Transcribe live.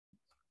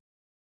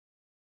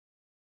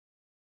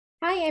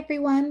Hi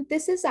everyone,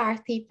 this is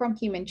Arthi from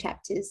Human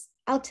Chapters.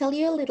 I'll tell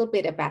you a little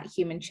bit about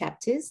Human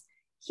Chapters.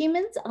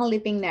 Humans are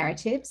living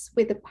narratives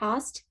with a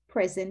past,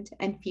 present,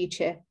 and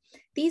future.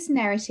 These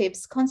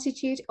narratives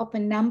constitute of a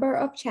number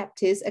of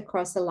chapters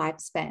across a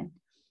lifespan.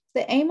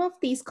 The aim of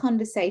these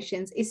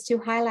conversations is to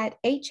highlight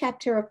a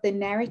chapter of the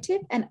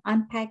narrative and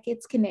unpack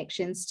its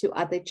connections to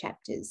other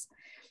chapters.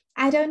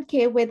 I don't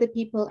care whether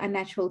people are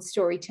natural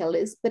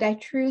storytellers, but I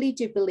truly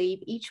do believe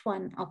each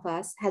one of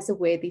us has a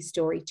worthy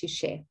story to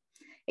share.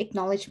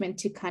 Acknowledgement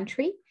to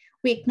country.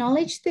 We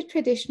acknowledge the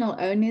traditional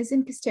owners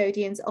and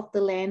custodians of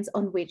the lands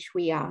on which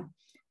we are.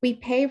 We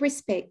pay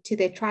respect to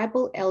their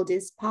tribal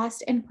elders,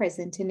 past and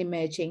present and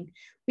emerging.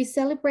 We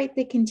celebrate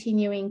their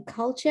continuing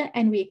culture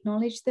and we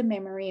acknowledge the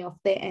memory of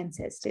their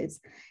ancestors.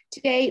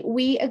 Today,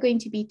 we are going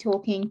to be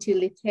talking to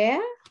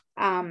Litea.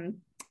 And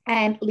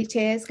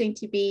Litea is going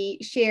to be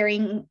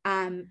sharing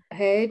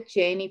her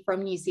journey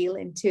from New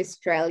Zealand to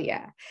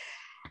Australia.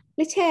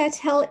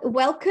 Litea,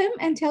 welcome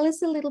and tell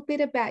us a little bit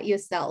about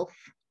yourself.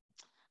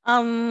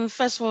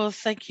 First of all,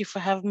 thank you for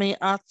having me,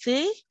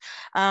 Arti.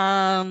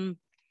 I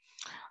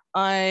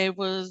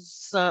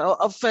was,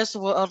 first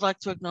of all, I'd like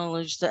to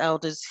acknowledge the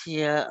elders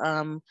here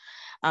from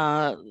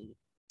the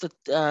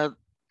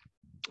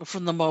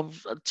Mob,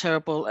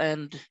 Turrbal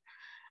and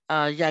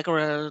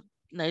Yagara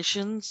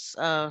nations.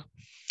 I'd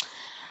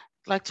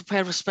like to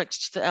pay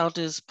respects to the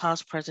elders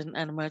past, present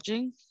and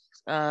emerging.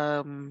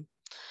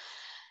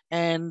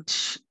 And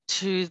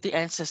to the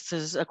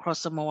ancestors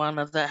across the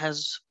Moana that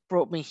has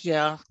brought me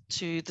here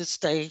to this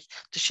day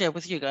to share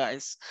with you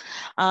guys.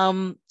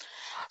 So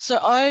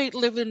I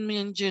live in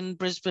Meanjin,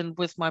 Brisbane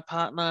with my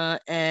partner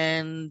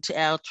and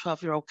our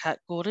 12-year-old cat,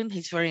 Gordon.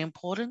 He's very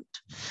important.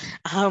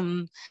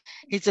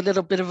 He's a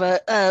little bit of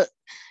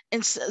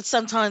and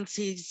sometimes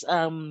he's,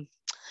 so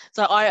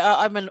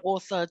I'm an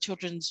author,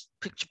 children's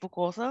picture book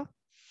author.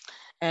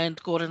 And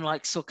Gordon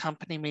likes to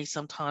accompany me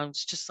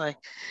sometimes, just like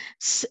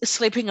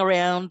sleeping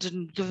around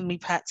and giving me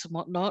pats and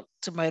whatnot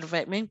to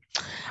motivate me.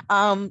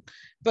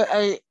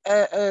 But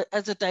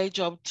as a day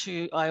job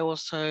too, I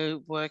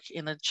also work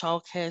in a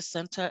childcare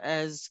centre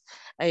as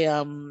a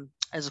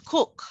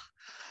cook,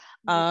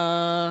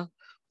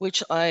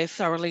 which I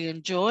thoroughly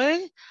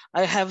enjoy.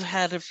 I have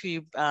had a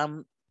few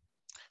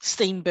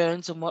steam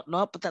burns and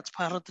whatnot, but that's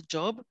part of the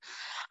job.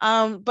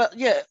 But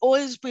yeah,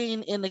 always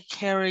been in a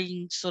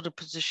caring sort of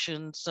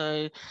position.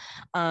 So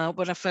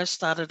when I first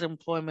started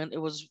employment, it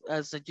was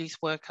as a youth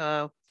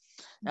worker,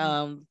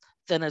 then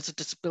as a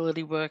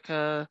disability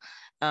worker,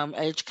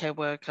 aged care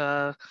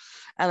worker,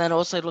 and then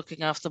also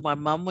looking after my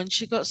mum when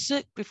she got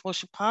sick before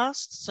she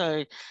passed.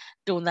 So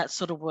doing that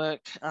sort of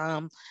work.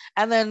 And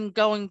then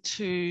going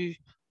to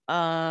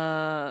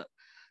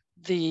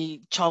the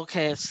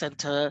childcare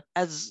centre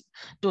as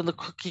doing the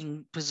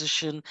cooking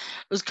position. It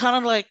was kind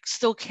of like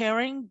still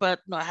caring, but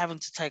not having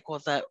to take all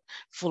that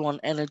full on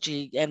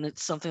energy. And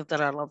it's something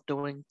that I love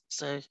doing.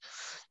 So,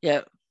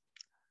 yeah.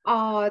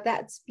 Oh,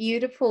 that's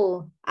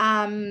beautiful.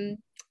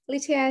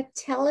 Litea,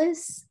 tell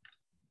us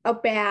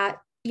about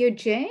your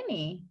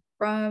journey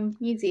from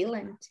New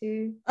Zealand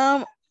to.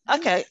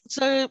 Okay,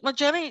 so my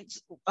journey,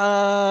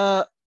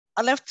 I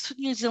left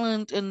New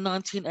Zealand in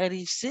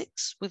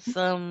 1986 with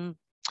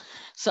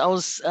so I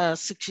was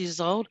 6 years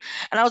old,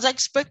 and I was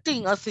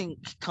expecting, I think,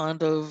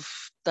 kind of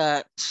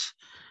that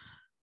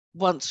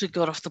once we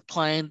got off the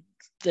plane,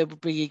 there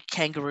would be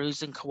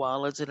kangaroos and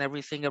koalas and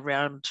everything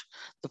around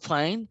the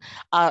plane.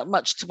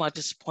 Much to my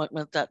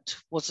disappointment, that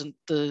wasn't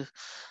the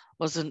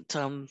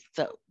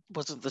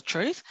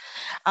truth.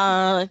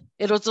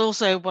 It was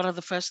also one of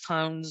the first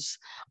times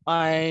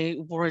I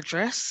wore a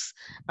dress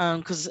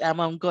because our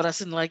mum got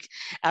us in like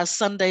our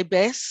Sunday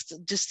best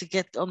just to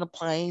get on the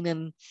plane,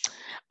 and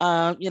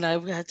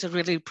we had to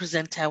really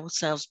present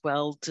ourselves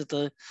well to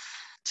the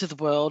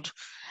world.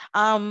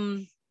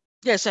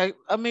 Yeah, so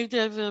I moved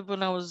over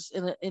when I was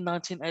in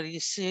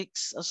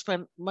 1986. I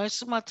spent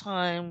most of my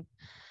time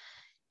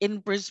in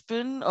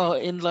Brisbane or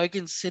in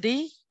Logan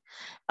City,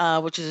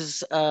 which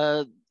is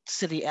a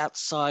city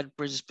outside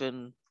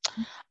Brisbane.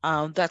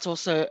 That's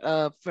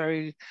also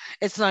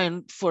it's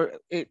known for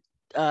a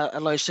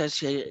low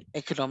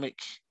socioeconomic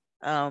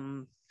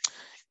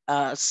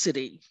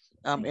city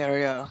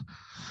area.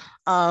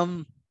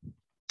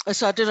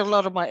 So I did a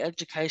lot of my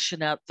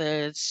education out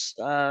there. It's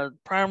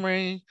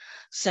primary,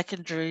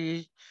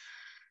 secondary.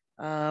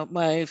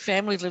 My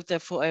family lived there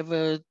for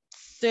over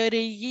 30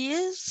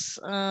 years.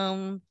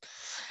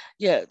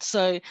 Yeah,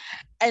 so,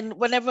 and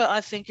whenever I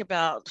think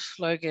about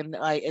Logan,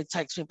 it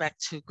takes me back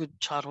to good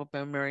childhood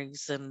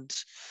memories, and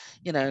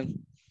you know,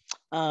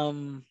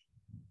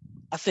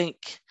 I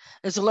think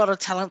there's a lot of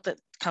talent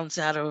that comes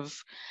out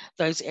of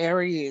those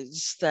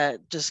areas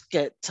that just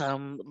get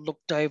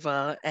looked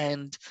over.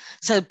 And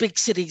so big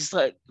cities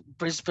like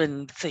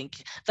Brisbane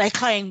they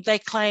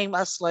claim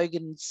us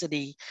Logan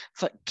City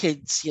for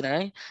kids,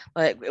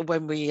 like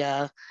when we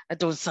are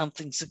doing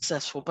something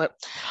successful. But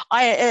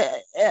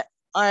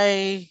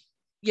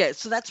yeah,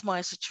 so that's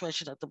my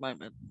situation at the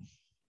moment.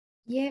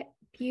 Yeah,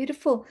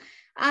 beautiful.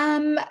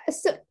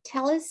 So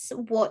tell us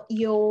what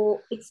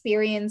your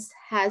experience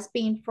has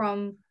been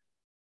from,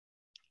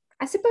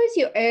 I suppose,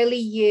 your early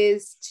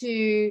years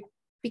to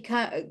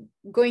become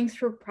going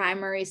through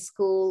primary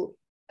school,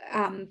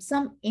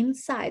 some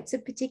insights, a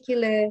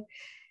particular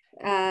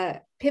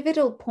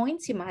pivotal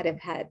points you might have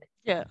had.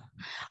 Yeah.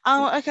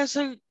 Okay,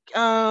 so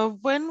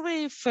when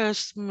we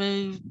first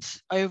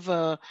moved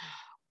over,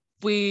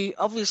 we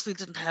obviously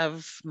didn't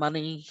have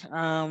money.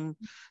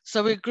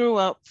 So we grew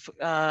up,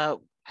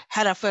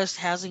 had our first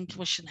housing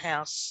commission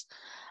house,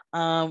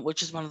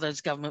 which is one of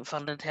those government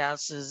funded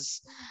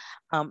houses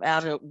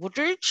out at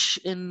Woodridge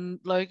in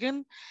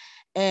Logan.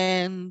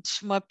 And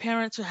my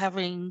parents were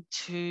having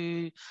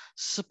to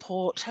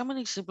support, how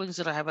many siblings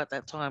did I have at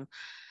that time?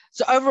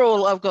 So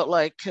overall, I've got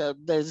like,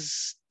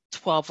 there's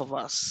 12 of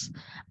us,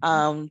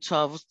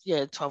 12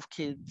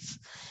 kids.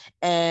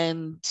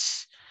 And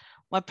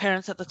my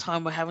parents at the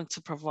time were having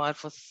to provide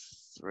for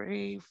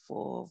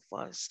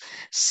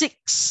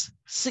 6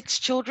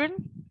 children.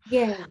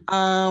 Yeah.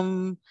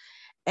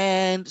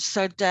 And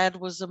so dad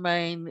was the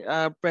main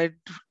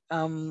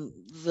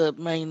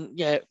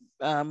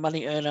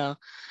money earner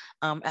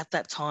at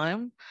that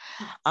time.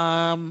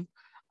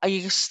 I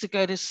used to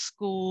go to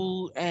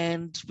school,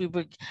 and we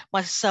would,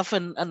 myself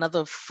and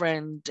another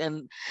friend,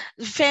 and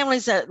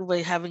families that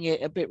were having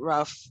it a bit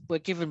rough were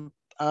given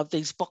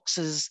these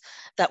boxes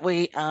that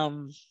we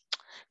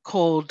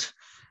called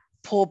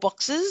poor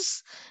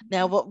boxes.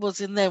 Now, what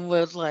was in them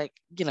was like,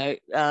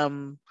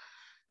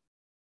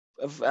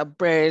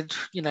 bread,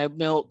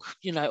 milk,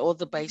 all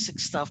the basic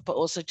stuff, but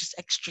also just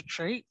extra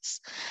treats.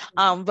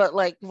 But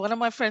like one of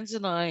my friends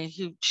and I,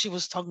 she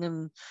was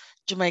Tongan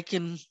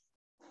Jamaican,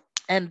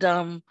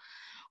 and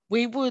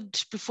we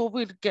would, before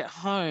we'd get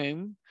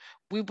home,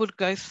 we would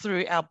go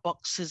through our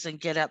boxes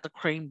and get out the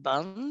cream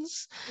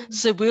buns.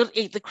 So we'll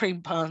eat the cream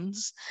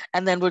buns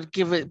and then we'd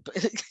give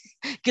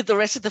the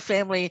rest of the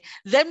family,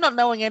 them not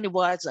knowing any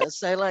wiser.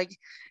 So like,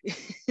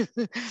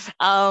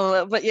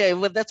 but yeah,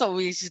 well, that's what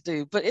we used to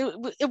do. But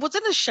it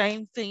wasn't a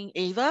shame thing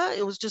either.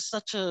 It was just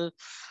such a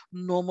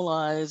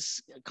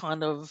normalized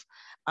kind of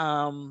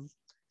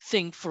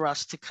thing for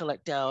us to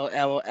collect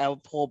our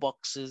poor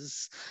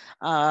boxes.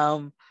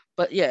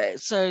 But yeah,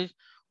 so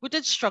we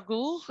did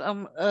struggle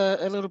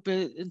a little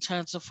bit in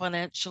terms of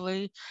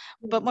financially,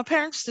 but my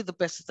parents did the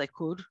best that they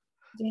could.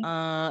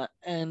 Yeah.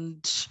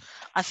 And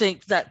I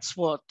think that's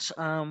what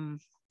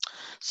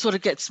sort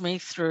of gets me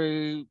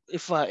through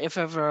if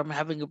ever I'm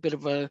having a bit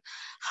of a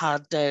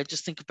hard day.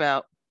 Just think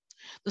about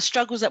the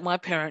struggles that my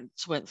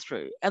parents went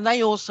through, and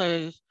they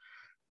also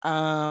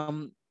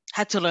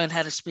had to learn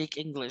how to speak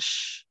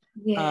English.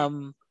 Yeah.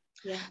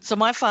 Yeah. So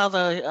my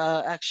father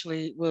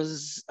actually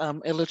was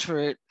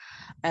illiterate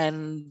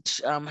and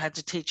had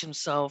to teach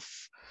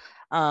himself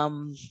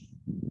as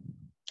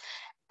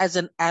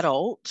an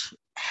adult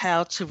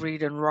how to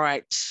read and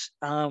write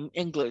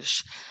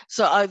English.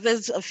 So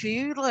there's a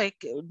few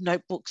like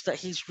notebooks that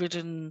he's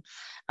written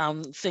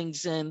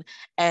things in,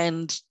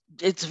 and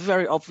it's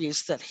very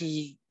obvious that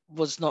he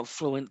was not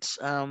fluent.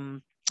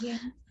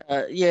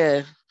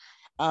 Yeah.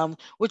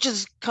 Which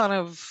is kind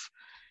of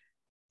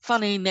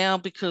funny now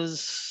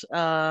because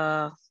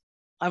I'm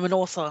an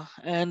author,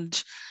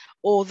 and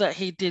all that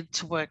he did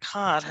to work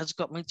hard has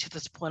got me to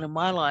this point in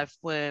my life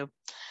where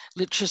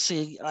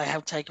literacy I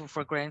have taken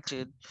for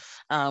granted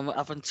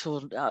up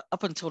until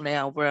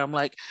now, where I'm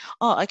like,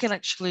 oh, I can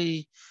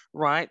actually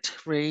write,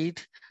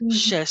 read,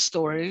 share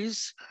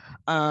stories,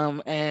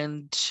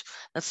 and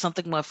that's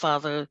something my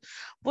father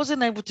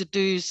wasn't able to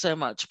do so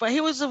much. But he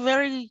was a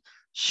very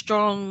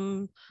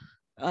strong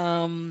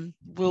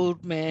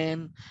willed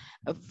man,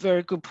 a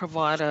very good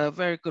provider, a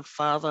very good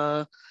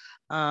father.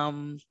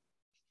 Um,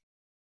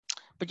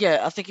 but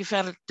yeah, I think he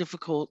found it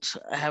difficult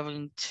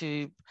having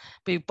to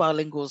be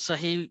bilingual. So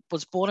he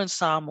was born in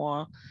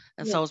Samoa,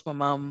 and so was my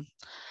mum.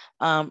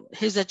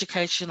 His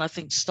education, I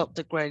think, stopped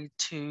at grade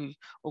 2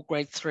 or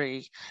grade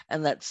 3,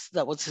 and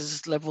that was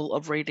his level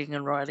of reading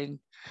and writing.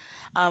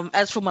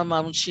 As for my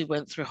mum, she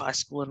went through high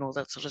school and all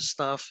that sort of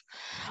stuff.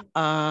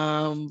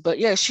 But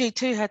yeah, she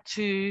too had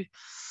to,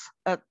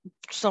 at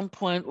some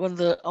point when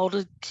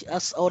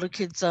us older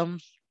kids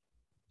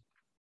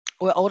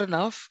were old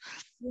enough,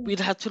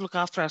 we'd have to look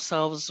after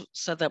ourselves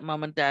so that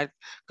mum and dad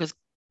could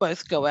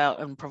both go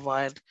out and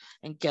provide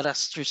and get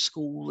us through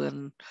school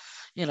and,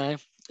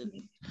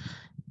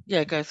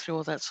 go through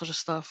all that sort of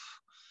stuff.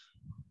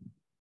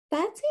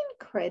 That's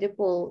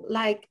incredible.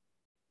 Like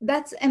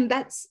that's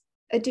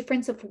a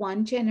difference of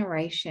one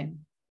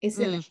generation,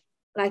 isn't it?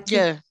 Like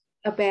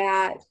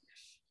about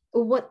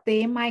what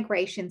their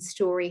migration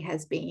story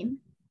has been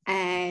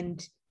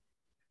and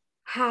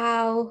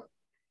how,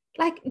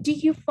 like, do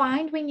you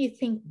find when you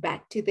think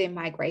back to their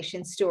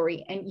migration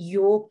story and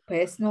your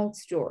personal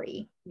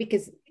story,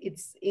 because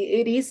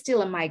it is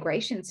still a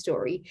migration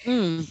story,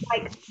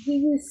 like do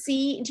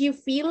you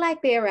feel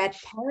like they're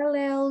at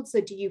parallels,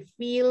 or do you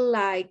feel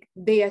like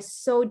they are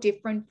so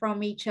different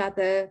from each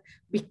other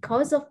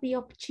because of the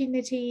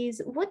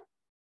opportunities? What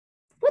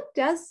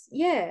does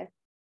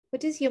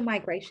your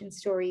migration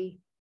story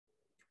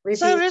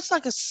So Reveal. it's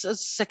like a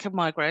second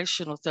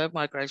migration or third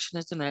migration,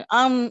 isn't it?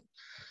 I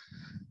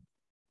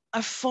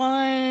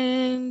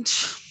find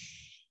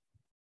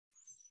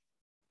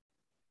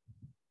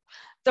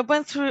they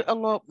went through a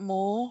lot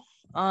more.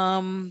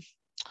 I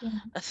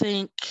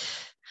think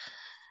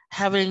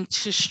having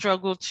to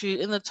struggle to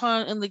in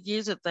the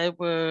years that they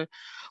were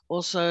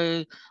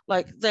also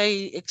like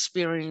they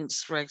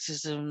experienced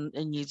racism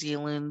in New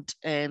Zealand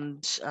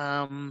and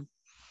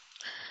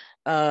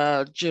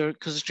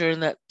during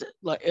that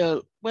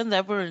when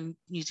they were in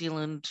New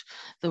Zealand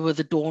there were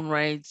the dawn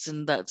raids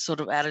and that sort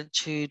of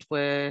attitude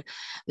where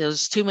there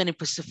was too many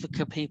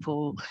Pacifica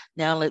people,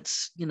 now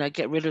let's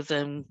get rid of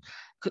them,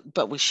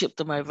 but we shipped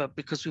them over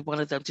because we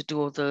wanted them to do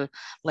all the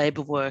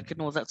labor work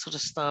and all that sort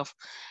of stuff.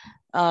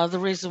 The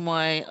reason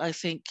why I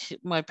think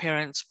my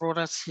parents brought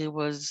us here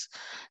was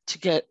to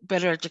get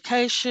better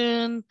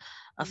education.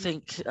 I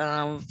think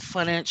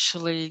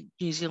financially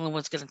New Zealand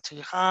was getting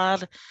too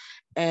hard,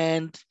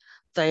 and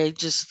they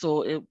just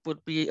thought it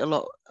would be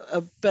a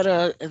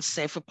better and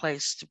safer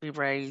place to be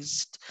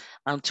raised,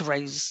 to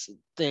raise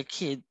their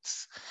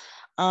kids.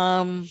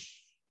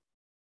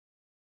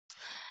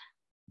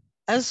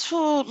 As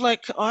for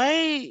like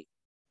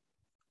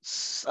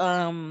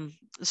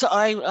so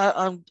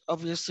I'm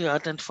obviously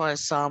identify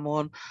as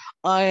Samoan.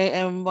 I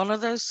am one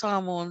of those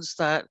Samoans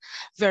that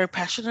very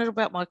passionate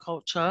about my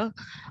culture.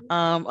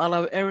 I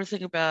love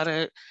everything about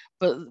it,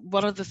 but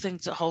one of the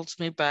things that holds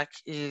me back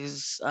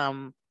is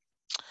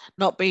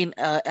not being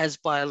as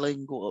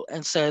bilingual,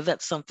 and so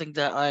that's something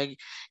that I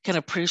can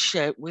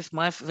appreciate with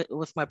my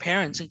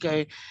parents and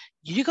go,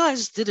 you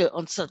guys did it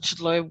on such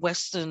low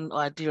Western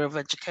idea of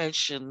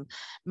education,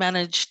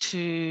 managed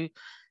to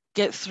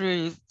get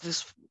through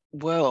this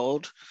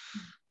world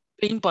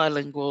being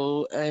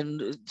bilingual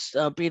and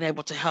being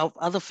able to help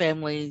other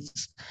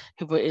families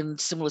who were in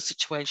similar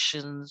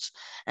situations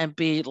and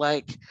be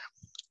like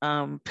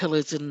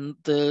pillars in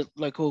the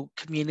local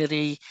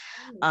community.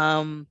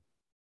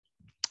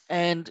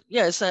 And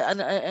yeah, so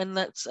and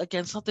that's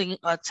again something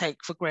I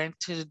took for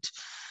granted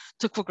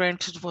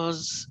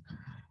was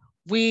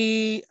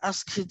we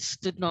as kids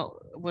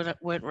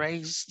weren't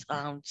raised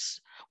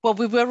well,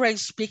 we were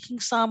raised speaking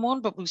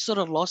Samoan, but we sort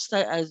of lost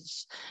that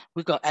as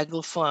we got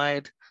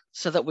Anglified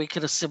so that we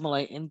could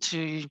assimilate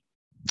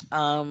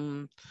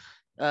um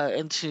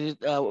into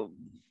the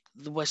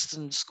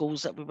Western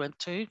schools that we went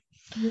to,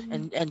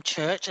 and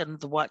church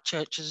and the white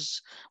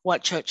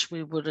church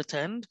we would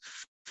attend.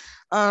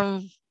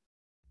 um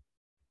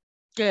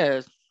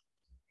yeah,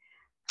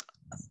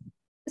 I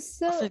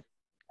So, think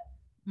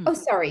oh,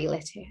 sorry,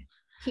 Letty.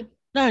 Keep.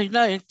 no,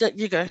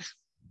 you go.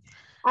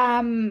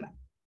 Um,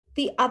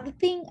 the other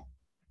thing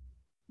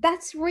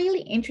that's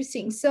really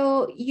interesting.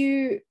 So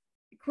you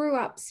grew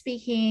up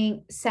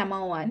speaking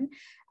Samoan,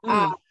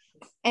 uh,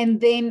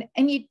 Mm,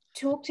 and you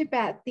talked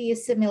about the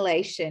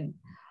assimilation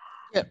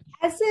yeah,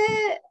 as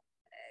a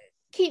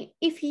kid,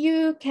 if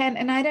you can,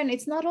 and I don't,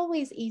 it's not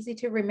always easy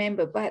to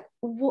remember, but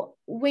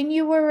when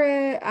you were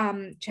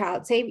a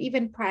child, say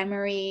even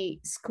primary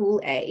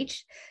school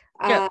age,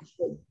 yeah.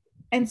 uh,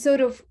 and sort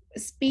of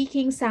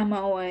speaking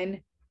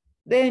Samoan,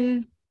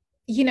 then,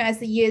 as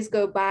the years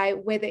go by,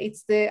 whether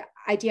it's the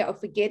idea of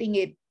forgetting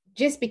it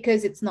just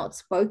because it's not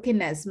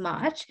spoken as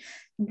much,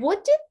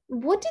 what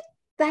did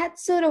that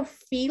sort of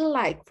feel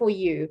like for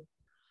you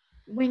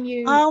when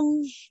you?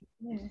 um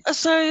Yeah.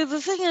 so the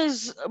thing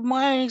is,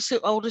 my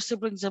older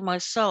siblings and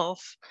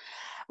myself,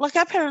 like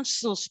our parents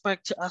still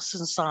spoke to us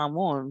in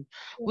Samoan.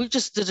 We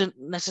just didn't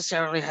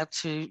necessarily have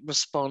to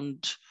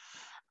respond,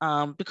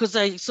 because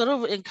they sort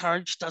of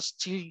encouraged us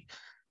to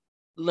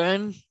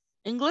learn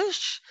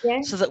English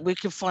Yeah. so that we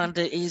could find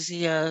it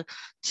easier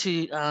to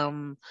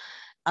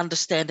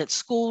understand at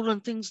school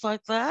and things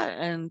like that.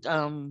 And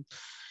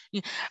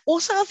yeah.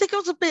 Also, I think it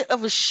was a bit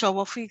of a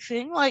show-offy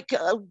thing. Like,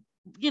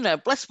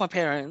 bless my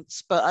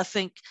parents, but I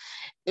think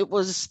it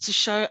was to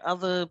show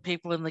other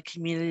people in the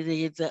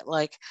community that,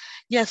 like,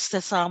 yes,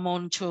 they're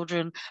Samoan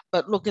children,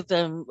 but look at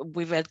them,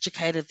 we've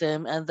educated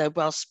them and they're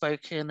well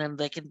spoken and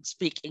they can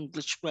speak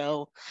English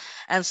well.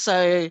 And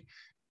so,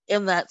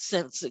 in that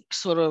sense, it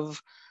sort of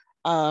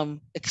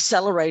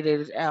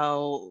accelerated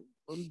our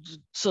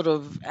sort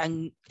of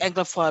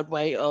anglified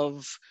way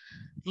of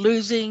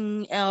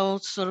losing our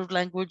sort of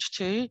language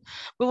too.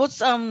 But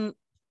so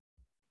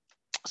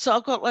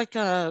I've got like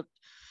a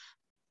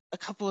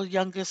couple of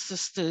younger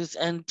sisters,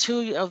 and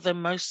two of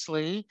them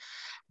mostly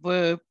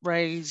were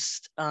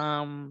raised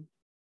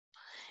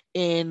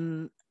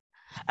in.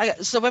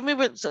 So when we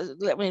went, so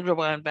let me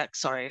rewind back.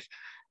 Sorry,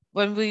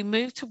 when we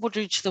moved to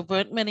Woodridge, there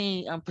weren't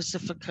many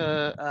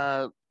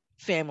Pacifica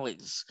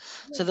families.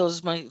 So there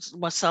was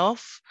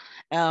myself,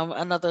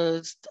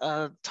 another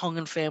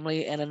Tongan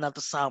family, and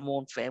another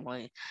Samoan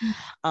family.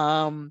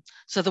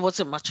 So there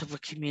wasn't much of a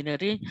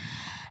community,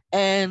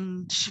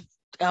 and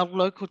our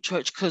local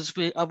church, because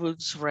I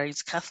was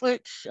raised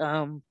Catholic.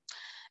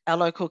 Our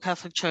local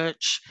Catholic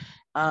church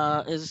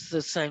is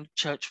the same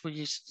church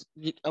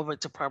I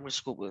went to primary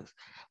school with.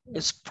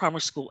 It's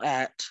primary school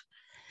at.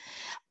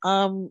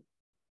 Um,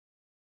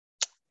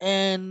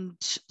 And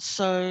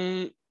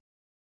so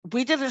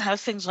we didn't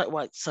have things like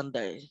White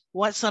Sunday.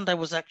 White Sunday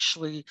was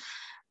actually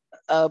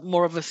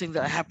more of a thing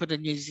that happened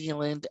in New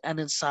Zealand and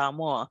in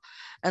Samoa.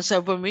 And so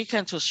when we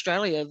came to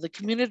Australia, the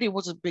community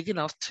wasn't big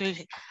enough to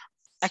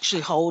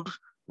actually hold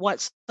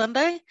White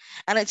Sunday.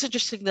 And it's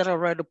interesting that I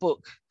wrote a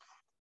book,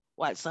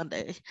 White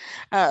Sunday,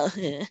 about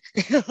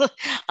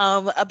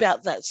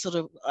that sort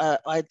of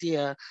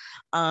idea.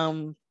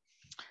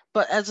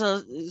 But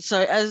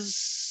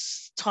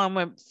as time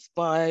went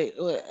by,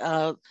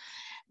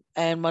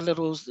 and my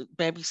little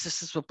baby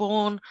sisters were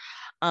born,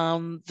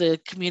 the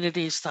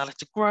community started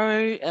to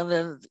grow, and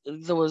then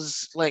there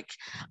was like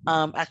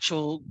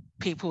actual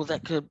people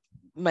that could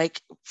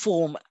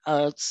form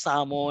a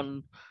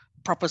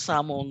proper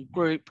Samoan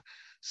group,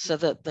 so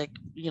that they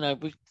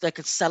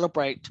could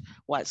celebrate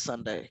White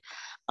Sunday.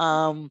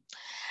 And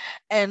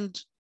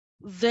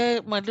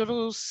my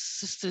little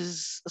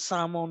sister's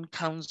Samoan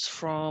comes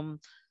from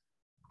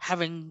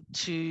having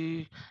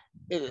to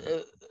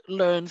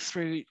learn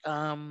through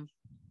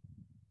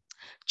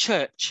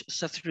church,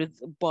 so through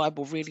the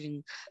Bible,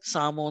 reading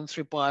Samoan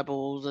through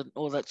Bible and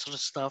all that sort of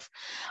stuff.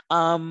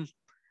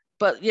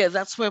 But yeah,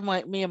 that's where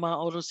me and my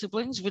older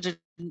siblings, because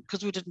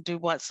we didn't do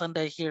White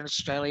Sunday here in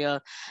Australia,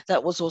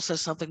 that was also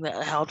something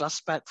that held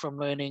us back from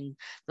learning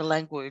the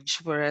language.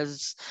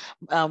 Whereas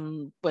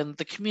when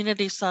the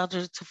community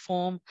started to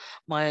form,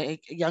 my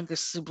younger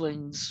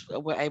siblings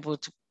were able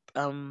to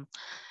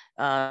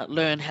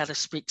learn how to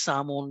speak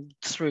Samoan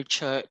through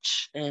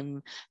church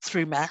and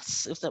through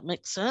mass, if that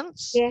makes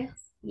sense.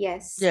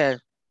 Yes. Yeah.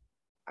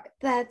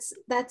 That's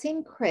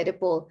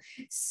incredible.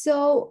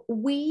 So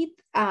with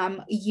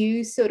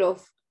you sort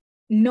of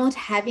not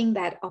having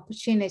that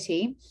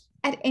opportunity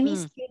at any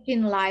stage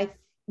in life,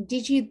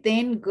 did you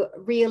then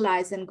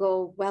realize and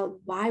go,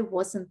 well, why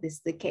wasn't this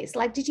the case?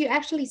 Like, did you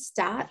actually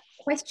start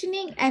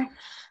questioning? And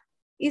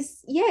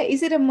is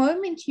it a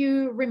moment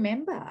you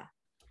remember?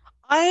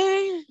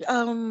 I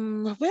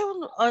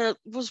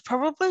was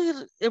probably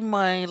in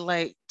my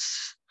late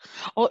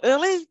or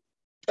early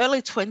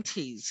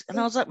 20s, and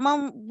I was like,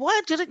 Mom,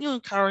 why didn't you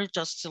encourage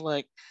us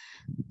to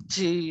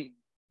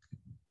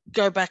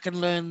go back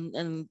and learn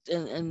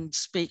and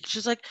speak?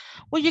 She's like,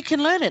 well, you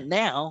can learn it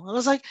now. I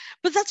was like,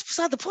 but that's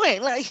beside the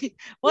point. Like,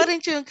 why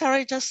didn't you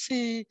encourage us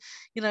to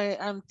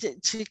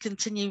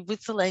continue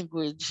with the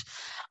language?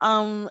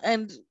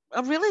 And I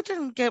really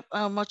didn't get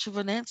much of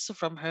an answer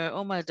from her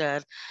or my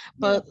dad,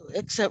 but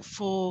except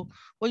for,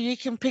 well, you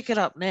can pick it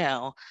up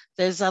now.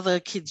 There's other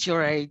kids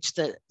your age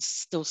that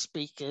still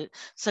speak it,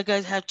 so go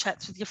have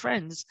chats with your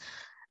friends.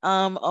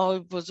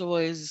 I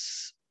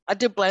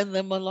did blame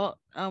them a lot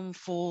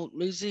for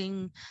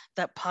losing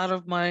that part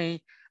of my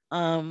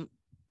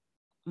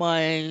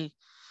my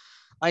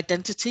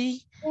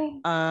identity.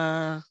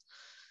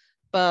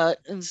 But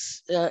in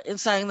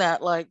saying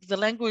that, like, the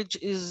language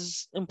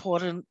is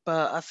important,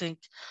 but I think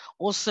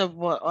also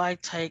what I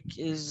take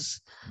is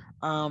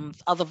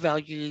other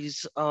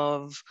values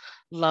of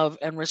love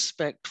and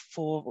respect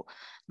for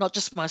not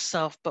just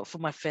myself, but for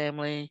my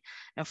family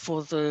and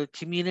for the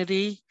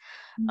community,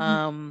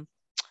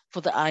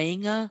 for the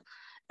Ainga.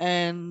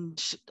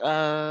 And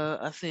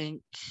I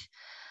think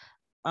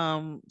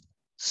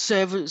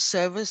servitude,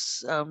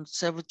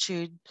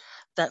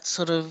 that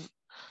sort of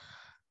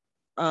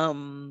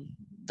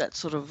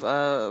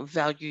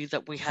value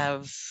that we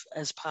have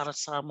as part of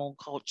Samoan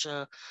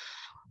culture.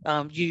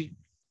 You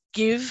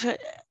give,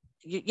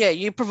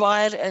 you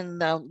provide,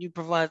 and you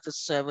provide the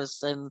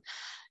service, and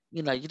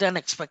you don't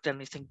expect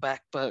anything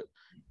back, but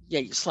yeah,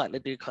 you slightly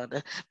do, kind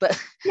of. But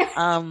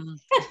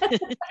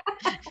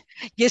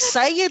you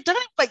say you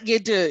don't, but you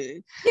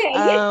do.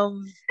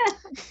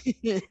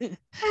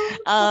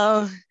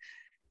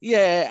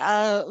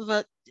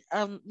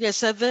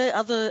 So there are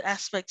other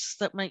aspects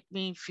that make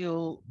me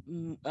feel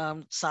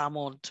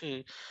Samoan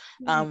too.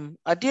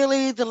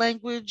 Ideally, the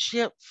language,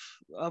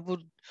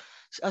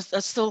 I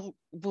still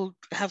will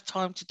have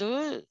time to do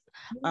it,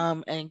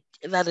 and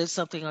that is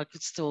something I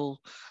could still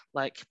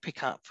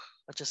pick up.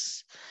 I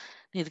just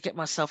need to get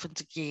myself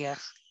into gear.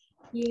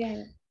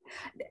 Yeah.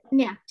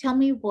 Now, tell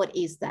me, what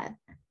is that?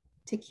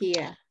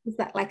 Tequila. Is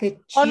that like a?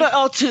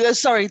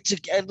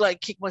 To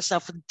kick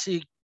myself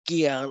into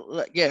gear.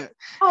 Yeah.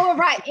 Oh,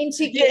 right,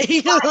 into gear.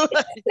 Yeah.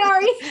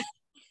 Sorry.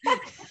 Oh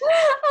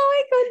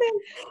my goodness.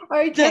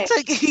 Okay.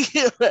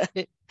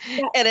 That's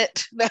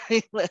edit. No.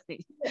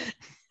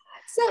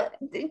 So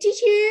did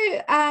you,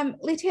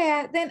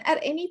 Litea, then at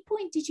any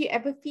point did you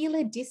ever feel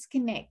a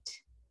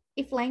disconnect?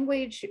 If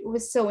language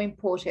was so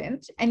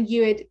important and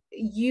you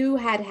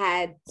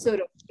had sort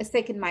of a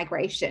second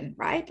migration,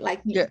 right?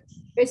 Like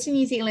first to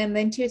New Zealand,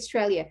 then to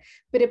Australia,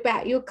 but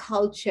about your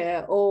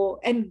culture,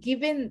 and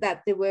given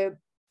that there were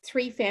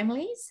 3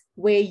 families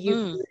where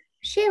you could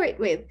share it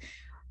with,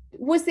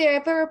 was there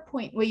ever a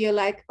point where you're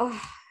like, oh,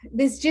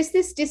 there's just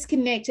this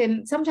disconnect?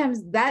 And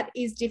sometimes that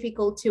is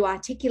difficult to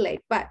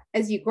articulate, but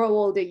as you grow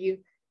older,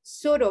 you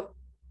sort of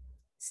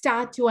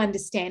start to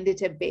understand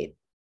it a bit.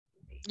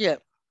 Yeah.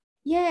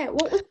 Yeah.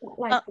 What was that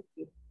like for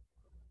you?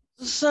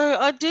 So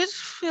I did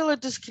feel a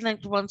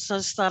disconnect once I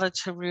started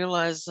to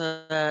realize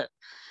that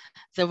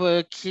there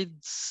were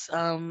kids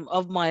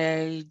of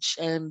my age,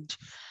 and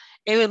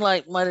even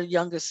like my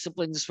younger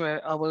siblings,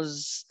 where I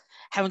was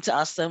having to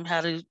ask them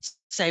how to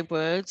say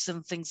words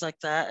and things like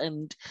that,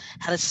 and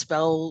how to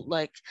spell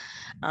like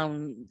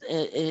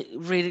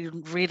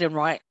read and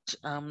write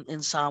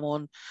in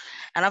Samoan.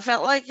 And I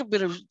felt like a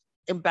bit of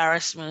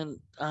embarrassment,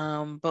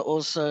 but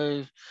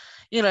also,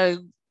 you know,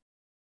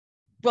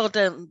 well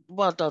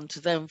done to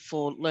them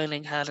for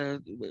learning how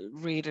to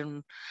read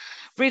and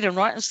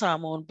write in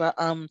Samoan. But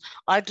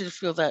I did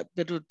feel that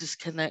bit of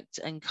disconnect,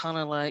 and kind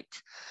of like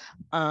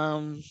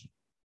um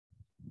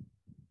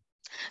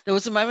there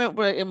was a moment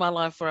where in my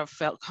life where I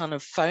felt kind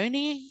of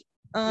phony,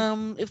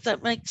 if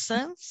that makes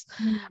sense.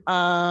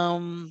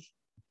 Um,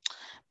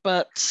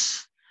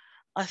 but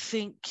I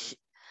think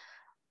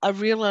I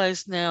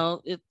realize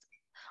now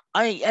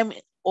I am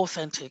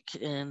authentic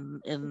in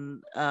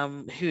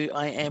who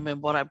I am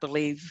and what I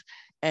believe,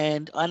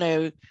 and I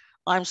know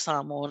I'm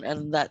Samoan,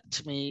 and that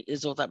to me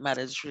is all that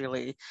matters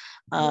really.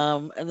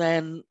 And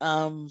then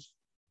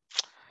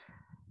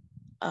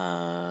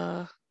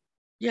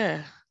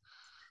yeah.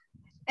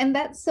 And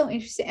that's so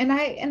interesting.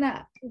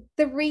 And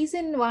the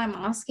reason why I'm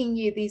asking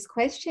you these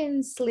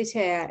questions,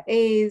 Litter,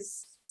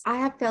 is I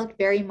have felt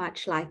very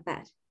much like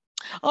that.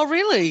 Oh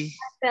really?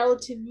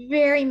 Felt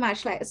very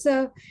much like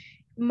so.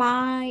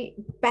 My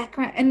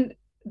background and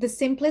the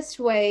simplest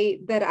way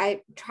that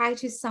I try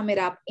to sum it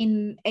up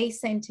in a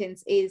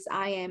sentence is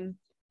I am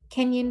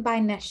Kenyan by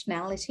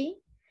nationality.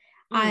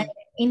 I'm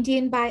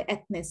Indian by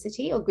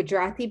ethnicity or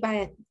Gujarati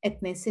by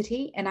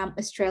ethnicity, and I'm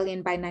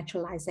Australian by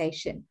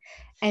naturalization.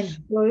 And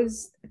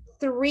those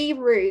three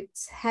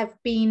roots have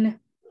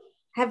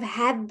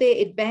had their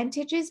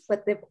advantages,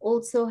 but they've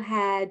also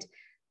had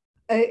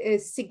a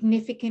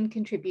significant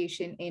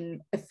contribution in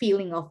a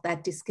feeling of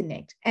that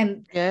disconnect.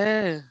 And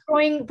Yeah.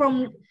 going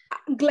from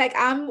like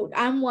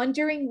I'm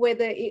wondering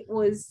whether it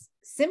was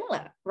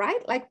similar,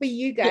 right? Like for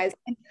you Yeah. guys,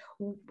 and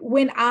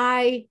when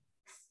I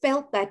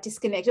felt that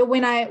disconnect, or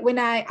when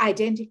I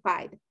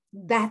identified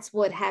that's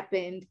what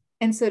happened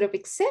and sort of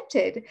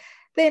accepted,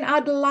 then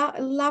I'd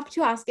love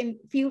to ask, and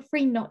feel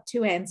free not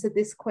to answer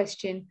this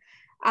question.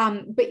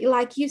 But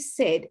like you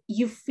said,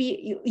 you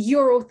feel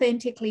you're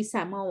authentically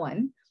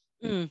Samoan.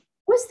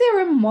 Was there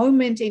a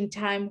moment in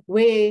time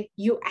where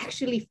you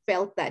actually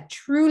felt that,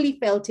 truly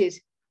felt it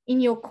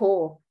in your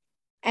core?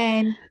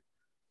 And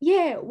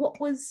yeah, or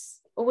was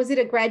it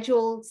a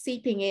gradual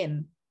seeping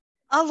in?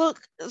 Oh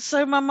look,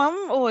 so my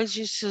mum always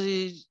used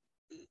to,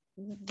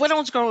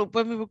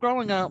 when we were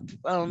growing up,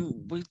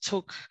 we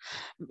took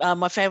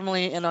my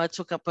family and I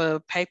took up a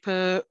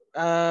paper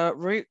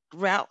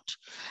route,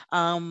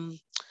 and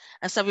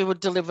so we would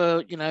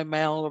deliver,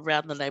 mail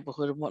around the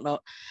neighborhood and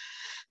whatnot.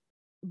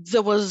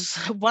 There was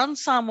one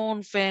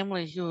Samoan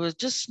family who was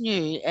just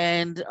new,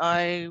 and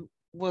I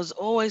was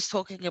always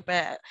talking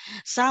about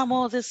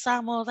Samoa this,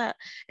 Samoa that,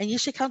 and you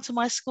should come to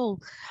my school.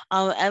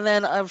 And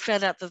then I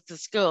found out that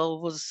this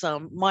girl was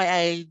my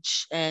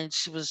age, and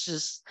she was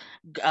just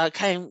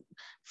came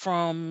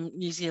from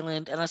New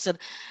Zealand, and I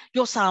said,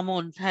 "You're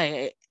Samoan,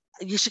 hey."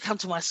 You should come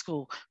to my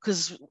school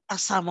because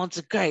us Samoans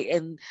are great,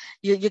 and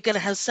you're going to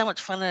have so much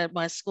fun at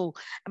my school.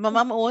 And my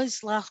mum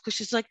always laughed because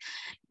she's like,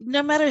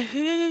 no matter who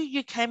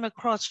you came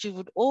across, you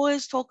would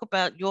always talk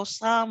about your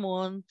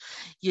Samoan.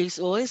 You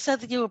always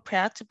said that you were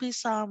proud to be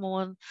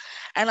Samoan.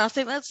 And I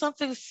think that's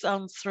something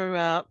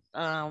throughout,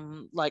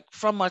 like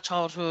from my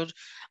childhood,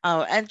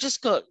 and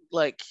just got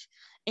like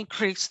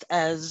increased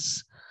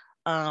as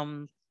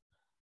the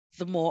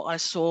more I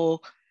saw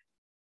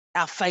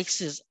our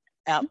faces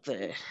out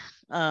there,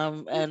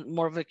 and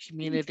more of a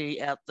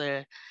community out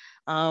there.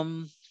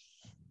 Um,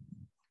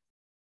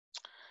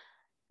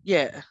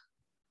 yeah.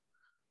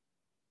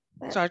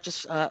 So I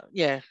just,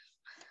 yeah.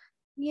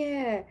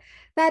 Yeah,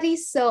 that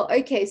is so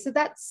okay. So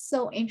that's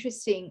so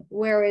interesting.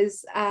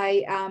 Whereas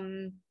I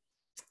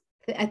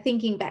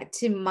thinking back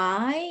to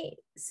my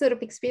sort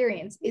of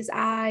experience is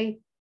I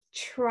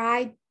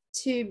tried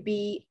to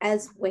be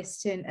as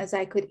Western as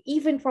I could,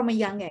 even from a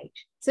young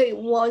age. So it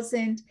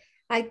wasn't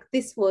like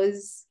this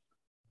was,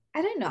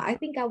 I don't know, I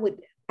think I would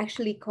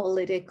actually call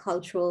it a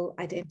cultural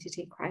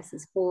identity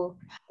crisis for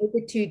over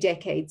 2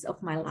 decades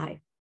of my life.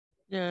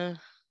 Yeah.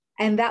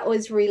 And that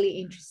was really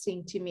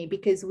interesting to me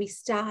because we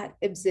start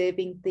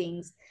observing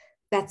things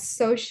that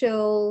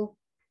social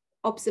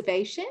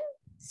observation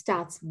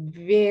starts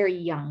very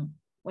young.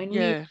 When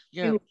Yeah.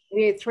 Yeah.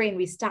 we're three and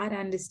we start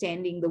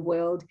understanding the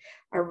world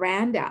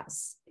around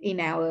us in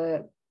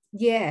our,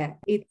 yeah,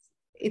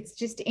 it's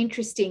just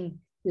interesting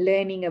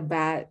learning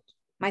about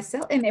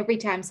myself. And every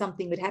time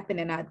something would happen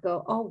and I'd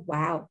go, oh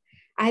wow,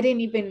 I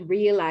didn't even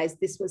realize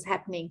this was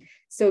happening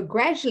so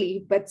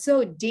gradually, but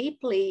so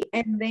deeply.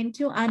 And then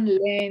to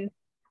unlearn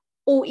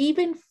or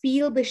even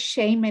feel the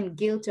shame and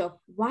guilt of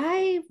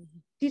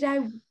did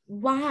I,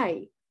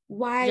 why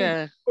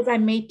Yeah. was I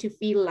made to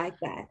feel like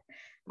that?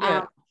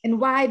 Yeah. And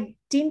why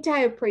didn't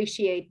I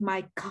appreciate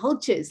my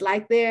cultures?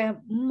 Like there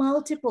are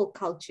multiple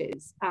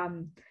cultures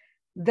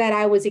that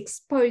I was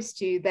exposed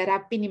to, that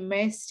I've been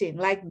immersed in,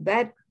 like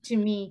that to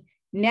me,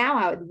 now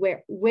I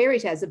would wear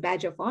it as a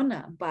badge of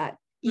honor. But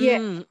yeah,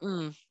 Mm,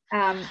 mm.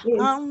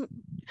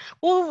 it's,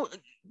 Well,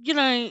 you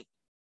know,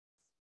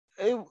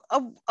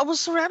 I was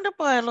surrounded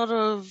by a lot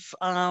of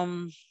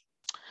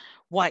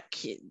white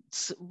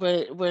kids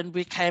when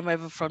we came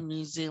over from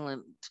New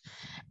Zealand,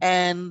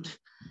 and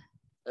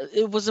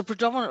it was a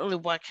predominantly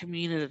white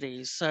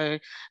community. So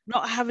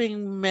not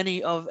having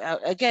many of our,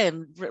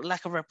 again,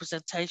 lack of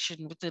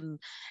representation within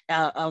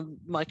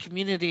my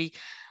community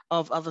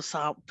of other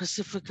South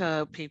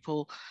Pacifica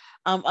people.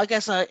 I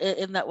guess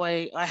in that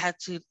way, I had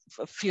to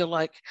feel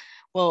like,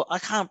 well, I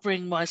can't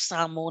bring my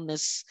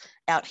Samoaness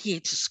out here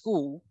to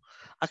school.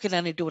 I can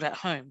only do it at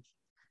home.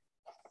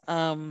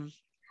 Um,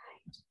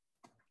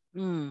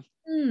 mm.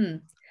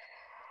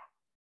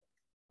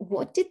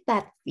 What did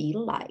that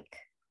feel like?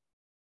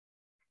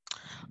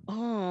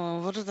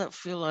 Oh, what did that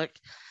feel like?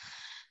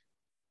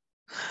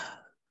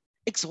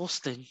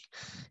 Exhausting.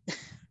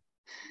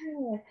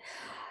 Yeah.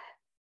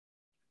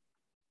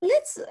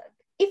 Let's,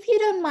 if you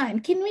don't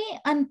mind, can we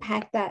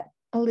unpack that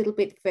a little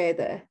bit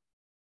further?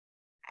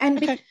 And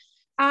because Okay.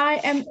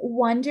 I am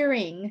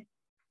wondering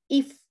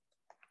if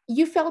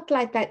you felt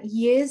like that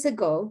years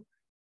ago,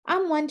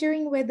 I'm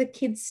wondering whether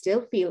kids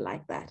still feel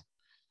like that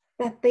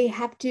they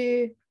have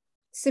to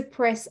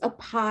suppress a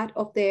part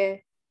of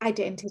their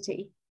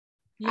identity.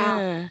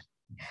 Yeah.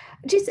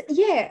 Just,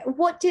 yeah,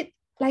 what did,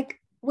 like,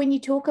 when you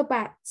talk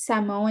about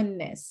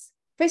Samoanness,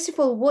 first of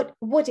all,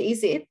 what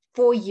is it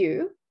for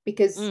you?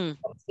 Because Mm.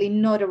 obviously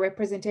not a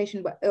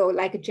representation, but or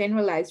like a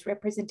generalized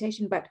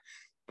representation, but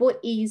what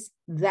is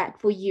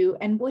that for you?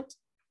 And what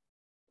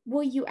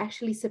were you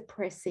actually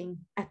suppressing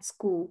at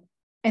school?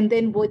 And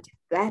then what did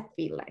that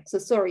feel like? So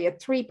sorry, a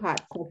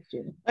three-part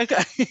question.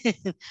 Okay.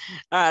 All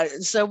right.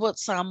 So what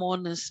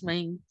Samoanness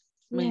Yeah.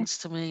 means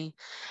to me,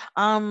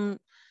 um,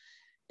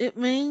 it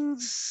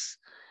means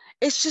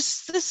it's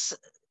just this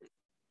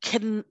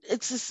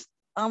it's this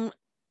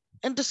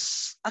and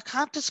this I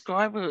can't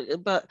describe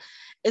it, but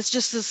it's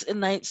just this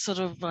innate sort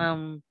of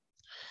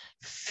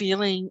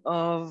feeling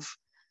of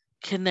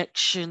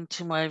connection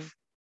to my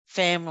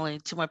family,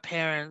 to my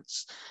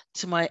parents,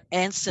 to my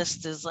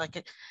ancestors.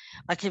 Like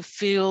I can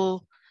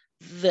feel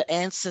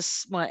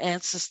my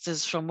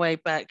ancestors from way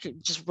back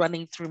just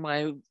running through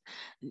my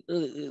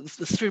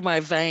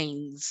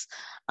veins.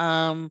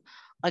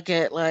 I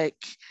get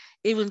like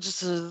even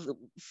just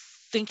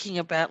thinking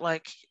about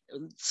like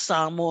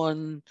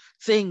Samoan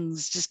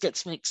things just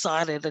gets me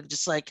excited and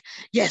just like,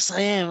 yes,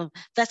 I am.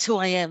 That's who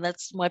I am.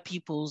 That's my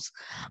people's.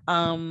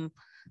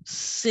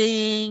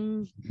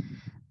 Seeing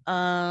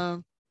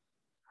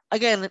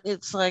again,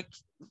 it's like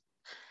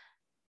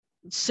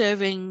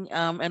serving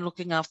and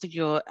looking after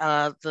your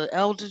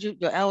elders,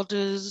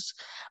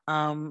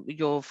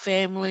 your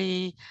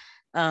family,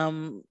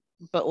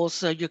 but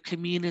also your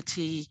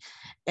community,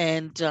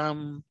 and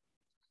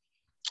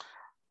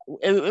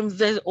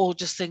they're all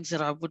just things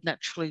that I would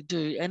naturally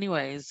do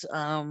anyways,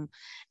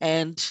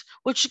 and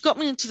which got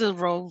me into the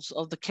roles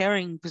of the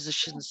caring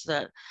positions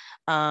that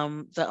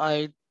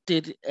I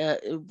did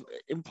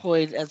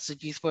employed as a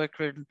youth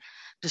worker and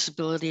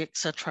disability,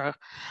 etc.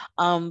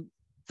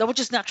 They were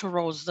just natural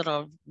roles that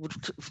I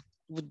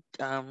would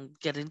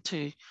get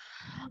into.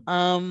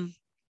 um,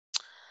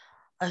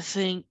 I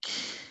think,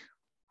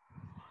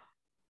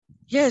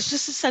 yeah, it's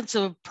just a sense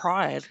of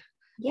pride.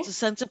 Yeah. It's a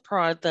sense of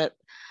pride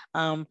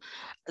um,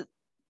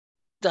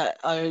 that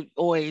I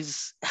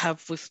always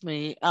have with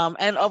me.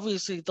 And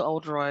obviously, the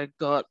older I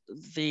got,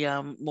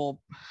 the more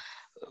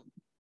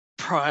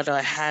pride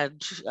I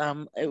had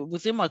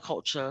within my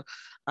culture,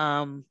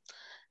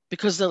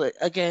 because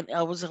again,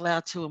 I was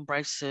allowed to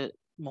embrace it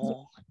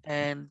more,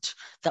 and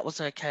that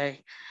was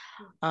okay.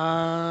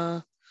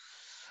 I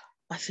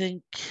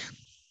think.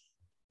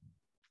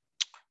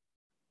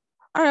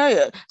 I don't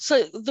know.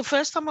 So the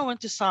first time I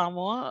went to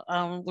Samoa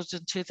was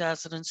in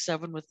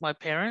 2007 with my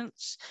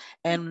parents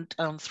and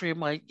three of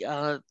my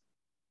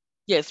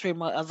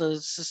other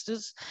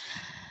sisters.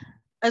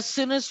 As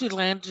soon as we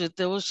landed,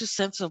 there was just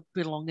sense of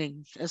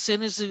belonging. As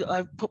soon as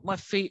I put my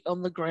feet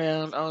on the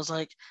ground, I was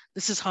like,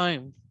 "This is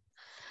home."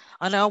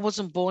 I know I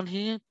wasn't born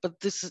here, but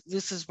this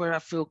is where I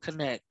feel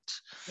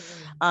connect.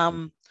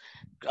 Um,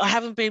 I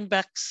haven't been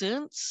back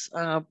since,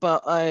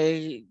 but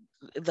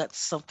that's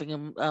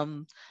something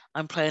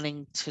I'm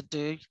planning to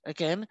do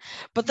again.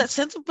 But that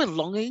sense of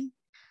belonging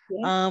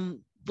Yeah.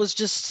 was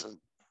just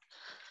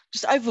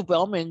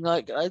overwhelming.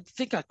 Like I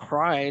think I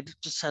cried.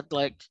 Just had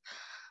like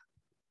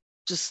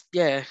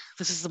yeah,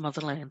 this is the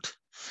motherland.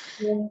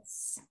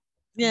 Yes.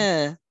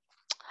 Yeah.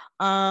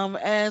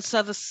 And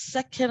so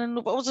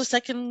what was the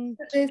second?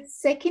 The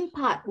second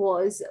part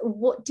was,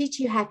 what did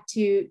you have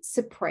to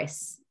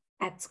suppress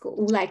at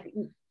school? Like,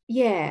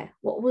 yeah,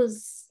 what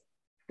was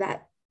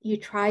that you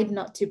tried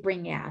not to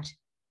bring out?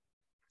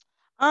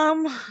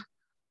 Um,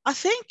 I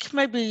think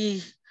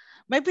maybe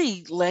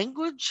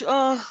language.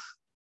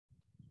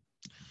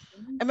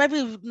 and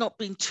maybe not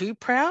being too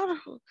proud,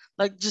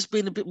 like just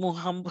being a bit more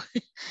humble.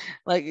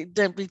 Like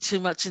don't be too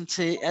much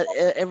into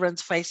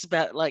everyone's face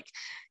about, like,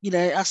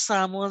 us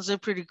Samoans are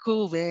pretty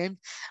cool, man.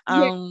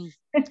 Yeah.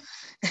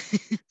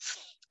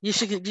 You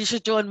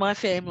should join my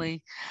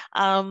family.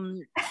 But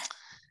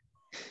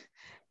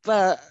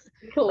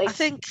I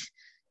think,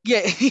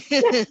 yeah.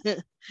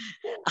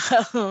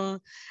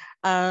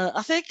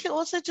 I think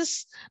also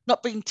just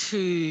not being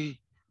too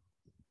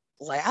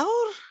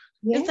loud,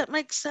 if that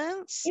makes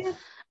sense. Yeah.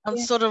 I'm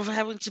sort of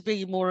having to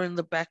be more in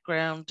the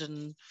background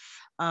and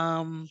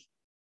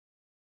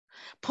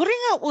putting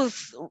up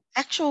with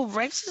actual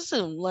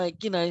racism. Like,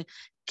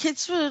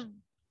 kids would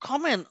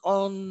comment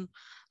on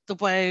the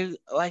way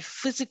I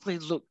physically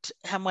looked,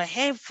 how my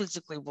hair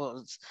physically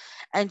was,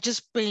 and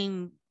just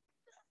being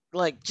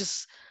like,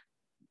 just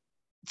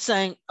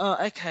saying, oh,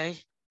 okay.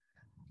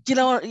 You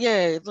know what?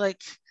 Yeah,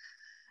 like,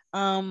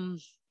 and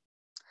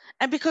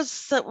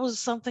because that was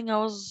something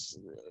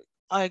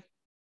I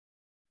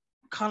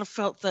kind of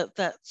felt that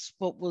that's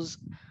what was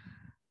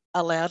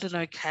allowed and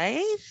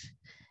okay,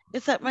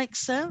 if that makes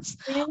sense.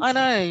 Yeah. I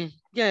know,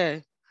 yeah.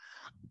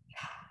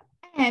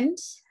 And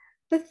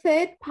the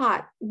third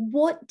part,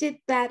 what did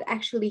that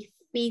actually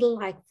feel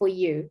like for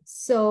you?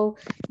 So,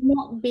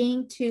 not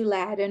being too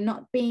loud and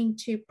not being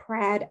too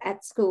proud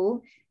at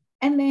school.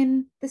 And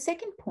then the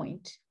second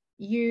point,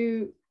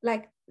 you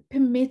like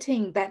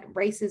permitting that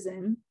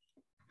racism.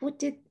 What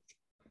did,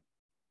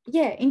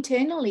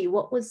 internally,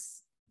 what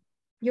was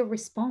your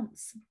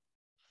response?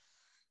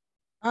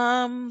 You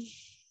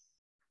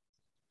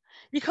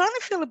kind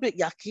of feel a bit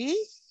yucky.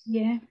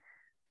 Yeah.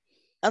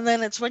 And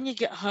then it's when you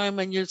get home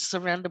and you're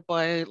surrounded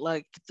by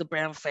like the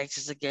brown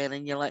faces again,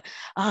 and you're like,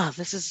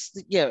 this is,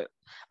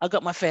 I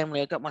got my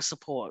family, I got my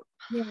support.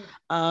 Yeah.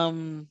 I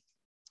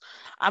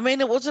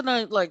mean, it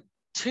wasn't like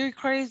too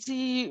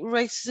crazy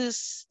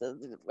racist,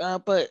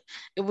 but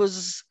it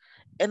was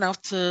enough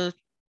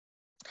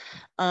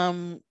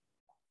um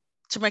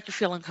to make you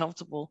feel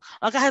uncomfortable.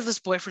 Like I had this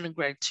boyfriend in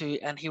grade 2,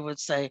 and he would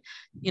say,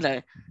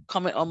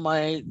 comment on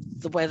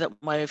the way that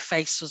my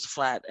face was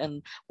flat,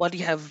 and why do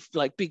you have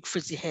like big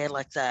frizzy hair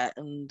like that?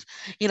 And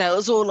it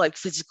was all like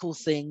physical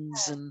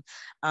things, and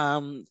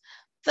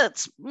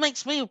that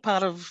makes me a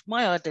part of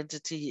my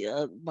identity,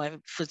 my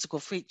physical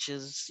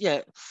features.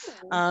 Yeah.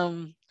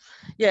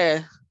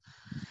 Yeah.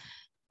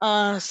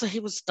 So he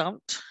was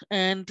stumped,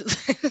 and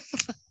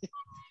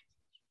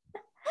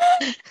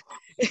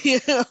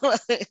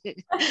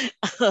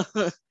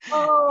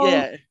Oh,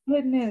 yeah.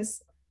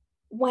 goodness.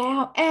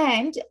 Wow.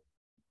 And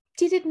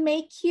did it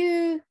make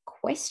you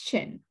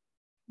question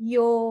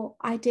your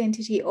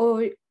identity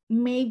or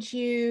made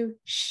you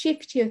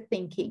shift your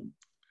thinking?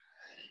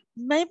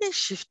 Maybe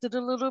shifted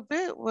a little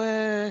bit,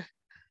 where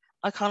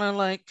I kind of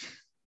like,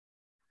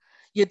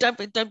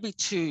 don't be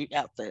too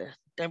out there.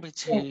 Yeah.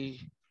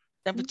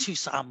 Don't be too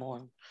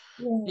Samoan.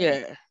 Yeah.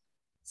 Yeah.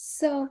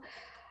 So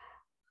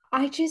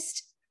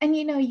and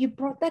you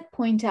brought that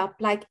point up,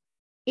 like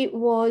it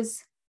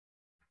was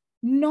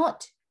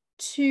not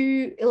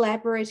too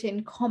elaborate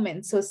in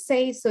comments or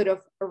say sort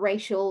of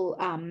racial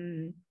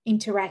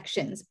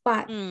interactions,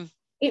 but Mm,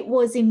 it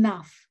was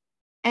enough.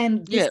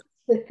 And this yeah. is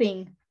the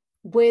thing,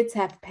 words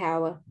have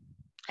power,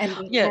 and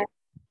they Yeah. have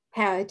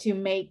power to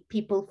make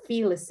people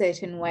feel a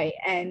certain way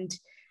and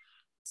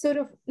sort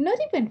of not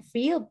even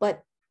feel,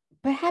 but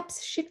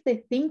perhaps shift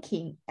their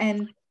thinking.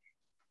 And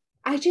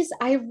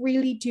I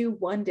really do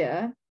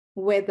wonder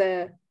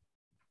whether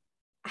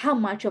how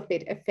much of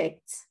it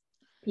affects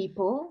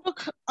people.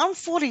 Look, I'm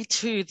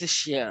 42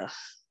 this year.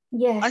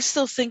 Yeah. I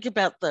still think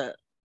about that.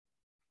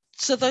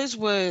 So those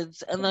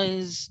words and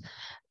those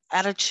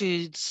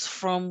attitudes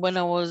from when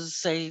I was,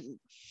 say,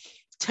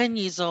 10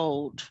 years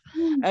old,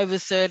 Mm. over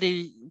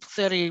 30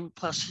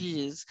 plus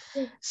years,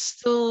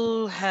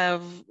 still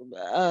have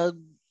a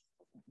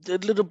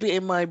little bit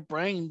in my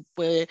brain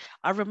where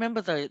I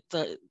remember those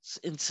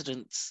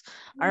incidents.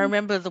 I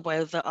remember the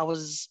way that I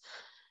was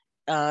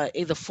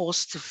either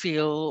forced to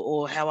feel,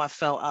 or how I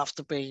felt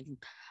after being,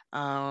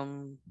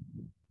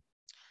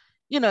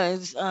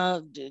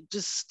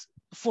 just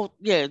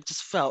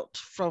just felt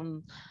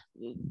from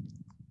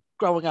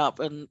growing up,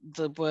 and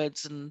the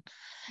words and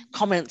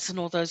comments and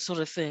all those sort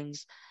of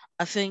things.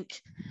 I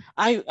think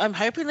I'm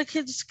hoping the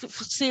kids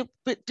see a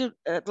bit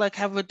like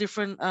have a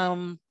different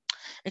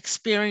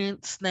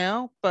experience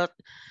now, but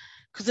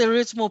because there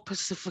is more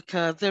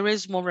Pacifica, there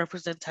is more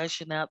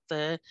representation out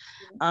there.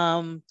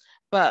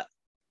 But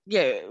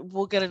yeah,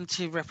 we'll get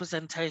into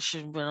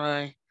representation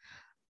when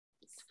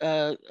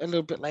a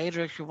little bit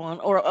later if you want,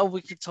 or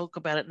we could talk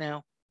about it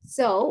now.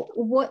 So,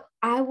 what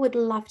I would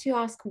love to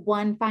ask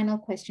one final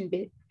question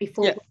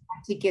before Yeah. we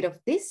have to get off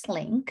this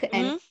link,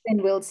 and Mm-hmm.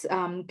 then we'll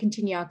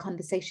continue our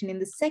conversation in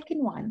the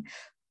second one. Yeah.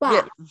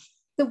 But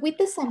so, with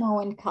the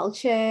Samoan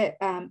culture,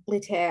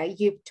 Litea,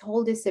 you've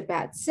told us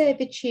about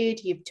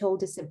servitude, you've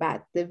told us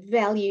about the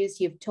values,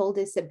 you've told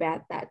us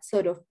about that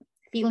sort of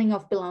feeling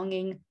of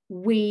belonging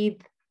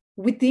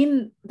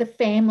within the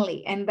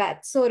family, and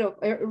that sort of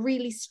a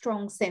really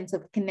strong sense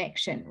of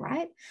connection,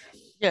 right?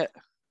 Yeah.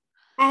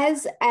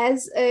 As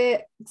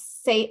a,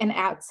 say, an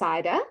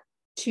outsider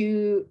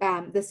to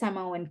the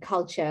Samoan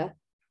culture,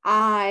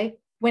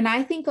 when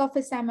I think of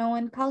a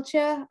Samoan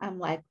culture, I'm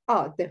like,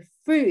 oh, the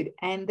food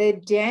and the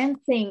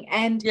dancing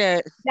and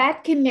Yeah.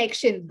 that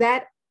connection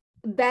that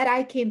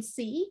I can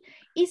see.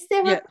 Is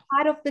there Yeah. a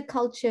part of the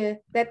culture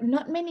that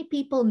not many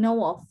people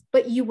know of,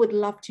 but you would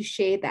love to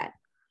share that?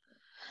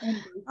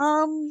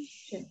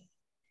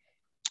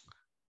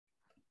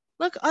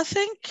 Look, I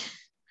think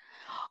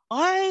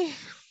I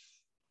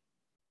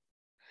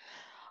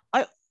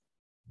I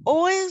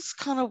always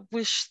kind of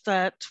wish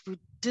that we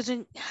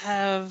didn't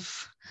have,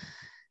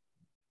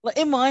 like,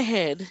 in my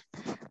head,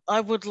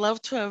 I would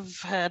love to have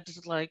had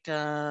like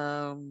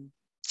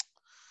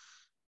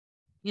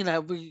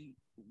we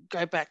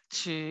go back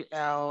to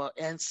our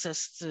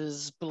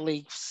ancestors'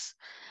 beliefs,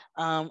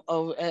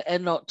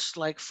 and not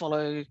like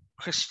follow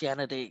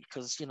Christianity,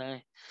 because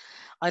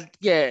I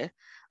yeah,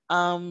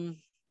 um,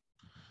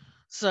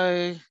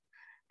 so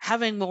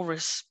having more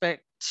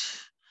respect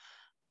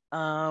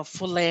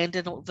for land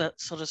and all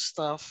that sort of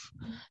stuff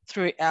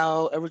through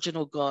our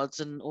original gods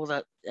and all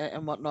that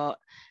and whatnot,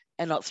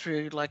 and not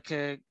through like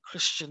a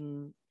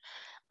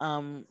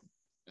um,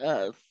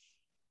 uh,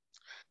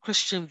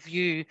 Christian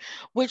view,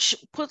 which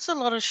puts a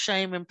lot of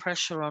shame and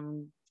pressure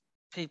on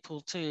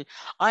people too.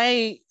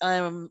 I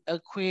am a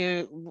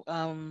queer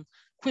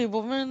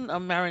woman.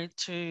 I'm married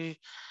to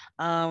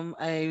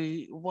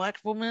a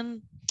white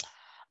woman.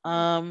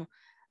 Um,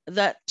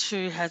 that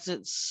too has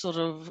its sort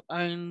of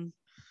own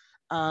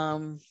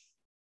um,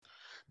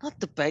 not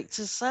debates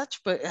as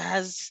such, but it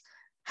has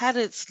had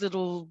its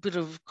little bit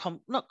of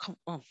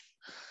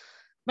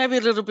maybe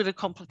a little bit of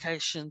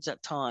complications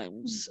at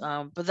times.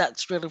 But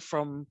that's really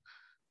from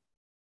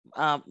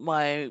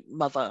my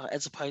mother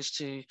as opposed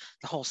to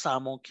the whole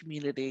Samoan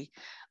community.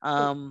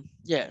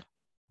 Yeah.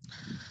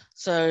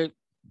 So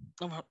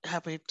I'm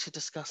happy to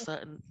discuss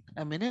that in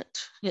a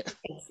minute. Yeah.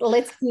 Okay, so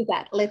let's do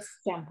that. Let's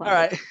jump All on it.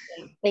 right.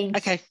 Thank you.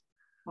 Okay.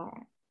 All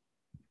right.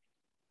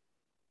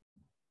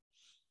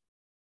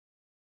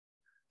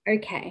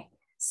 Okay.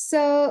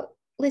 So,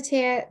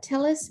 Letitia,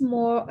 tell us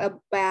more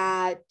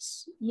about,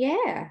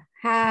 yeah,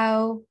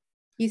 how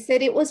you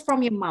said it was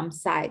from your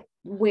mom's side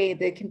where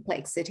the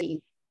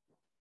complexity.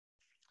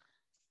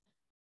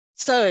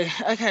 So,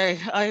 okay,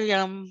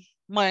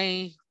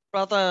 my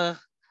brother,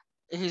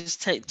 who's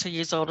 2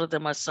 years older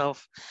than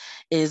myself,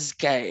 is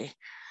gay.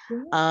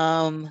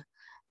 Um,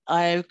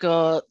 I've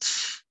got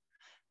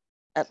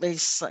at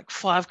least like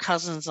 5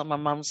 cousins on my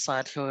mum's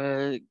side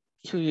who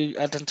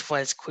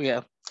identify as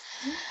queer.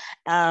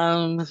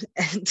 And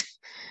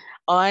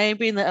I,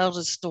 being the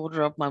eldest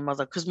daughter of my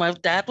mother, because my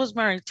dad was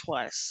married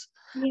twice,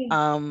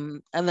 Yeah.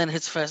 and then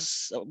his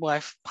first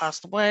wife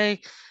passed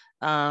away.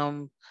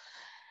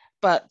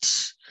 But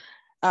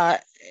uh,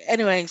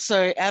 anyway,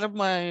 so out of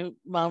my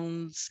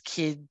mum's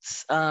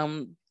kids,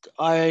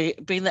 I,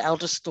 being the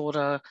eldest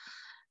daughter,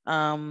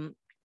 um,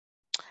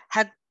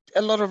 had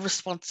a lot of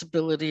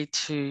responsibility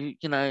to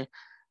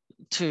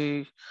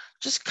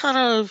just kind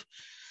of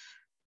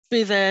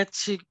be there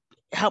to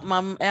help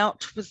mum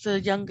out with the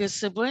younger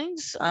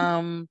siblings.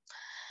 And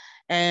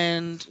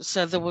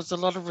so there was a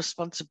lot of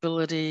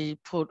responsibility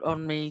put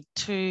on me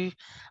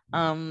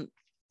um,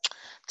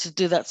 to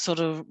do that sort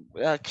of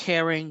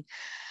caring.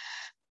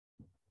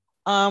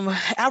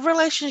 Our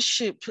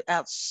relationship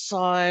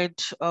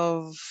outside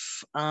of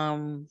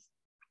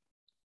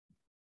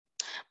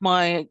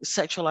my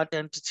sexual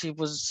identity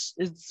was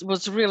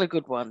a really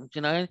good one.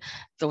 There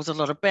was a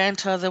lot of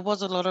banter, there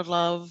was a lot of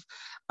love,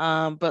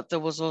 but there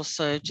was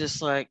also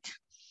just like,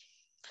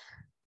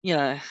 you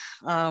know,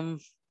 um,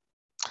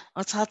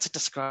 it's hard to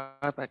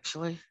describe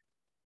actually.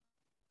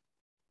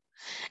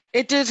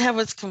 It did have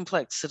its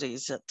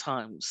complexities at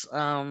times,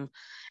 and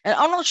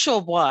I'm not sure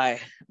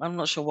why.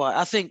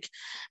 I think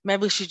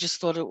maybe she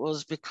just thought it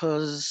was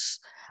because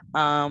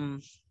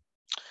um,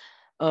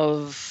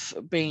 of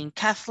being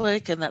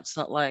Catholic, and that's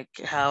not like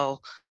how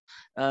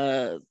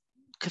uh,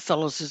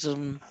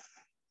 Catholicism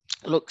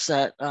looks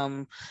at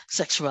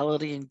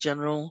sexuality in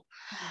general.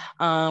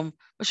 But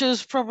she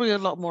was probably a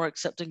lot more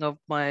accepting of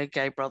my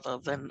gay brother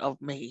than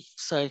of me.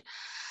 So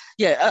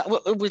yeah,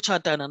 which I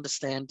don't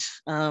understand.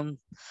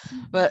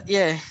 But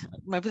yeah,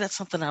 maybe that's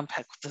something to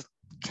unpack with the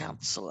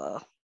counselor.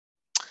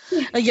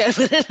 Yeah,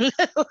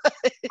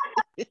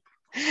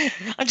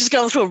 I'm just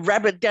going through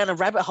down a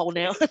rabbit hole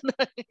now.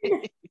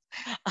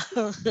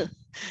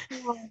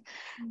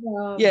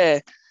 Yeah,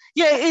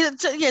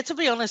 yeah. To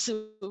be honest,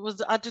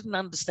 I didn't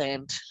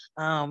understand.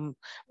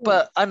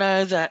 But I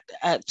know that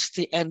at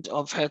the end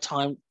of her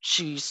time,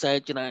 she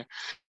said,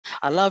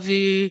 I love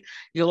you.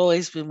 You'll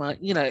always be my,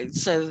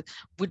 So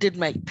we did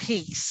make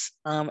peace,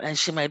 and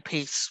she made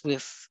peace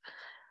with,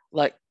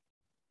 like,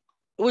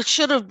 which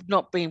should have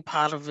not been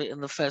part of it in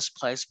the first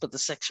place, but the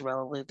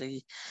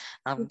sexuality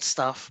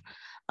stuff.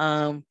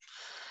 Um,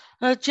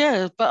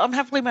 yeah, but I'm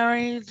happily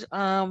married,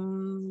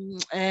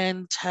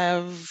 and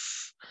have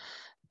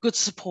good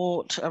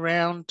support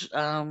around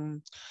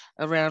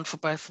for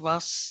both of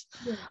us.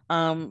 Yeah.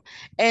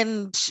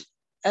 And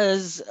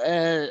as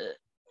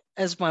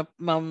as my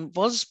mum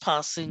was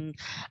passing,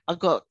 I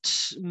got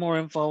more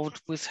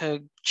involved with her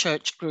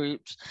church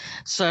groups.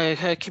 So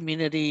her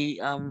community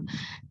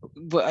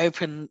were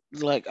open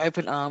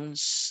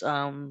arms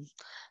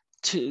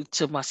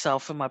to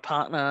myself and my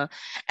partner,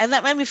 and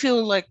that made me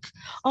feel like,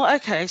 oh,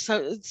 okay,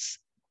 so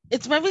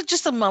it's maybe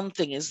just a mum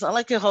thing. It's not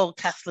like a whole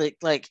Catholic,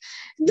 like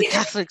the Yeah.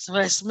 Catholics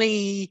versus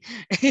me,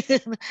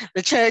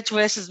 the church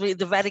versus me,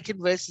 the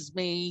Vatican versus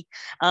me,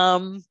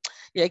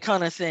 yeah,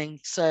 kind of thing.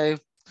 So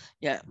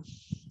yeah.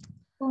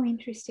 Oh,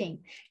 interesting.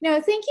 No,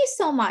 thank you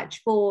so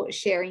much for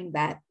sharing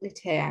that,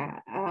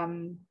 Litea.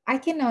 I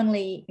can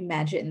only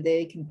imagine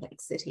the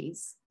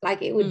complexities.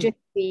 Like it would just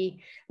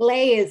be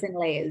layers and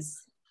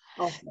layers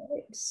of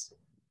it.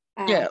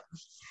 Yeah.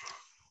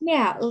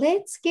 Now,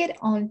 let's get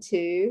on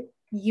to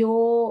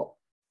your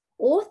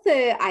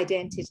author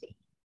identity.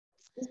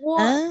 What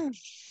Ah,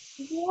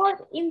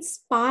 what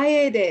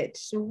inspired it?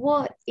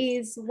 What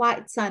is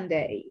White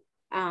Sunday?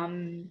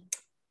 Um,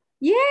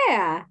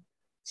 yeah,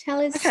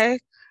 tell us okay.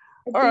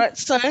 a All bit. right.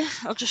 So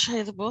I'll just show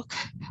you the book.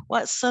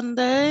 White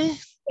Sunday.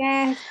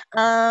 Yes.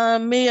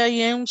 Mia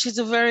Yim. She's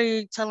a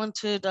very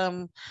talented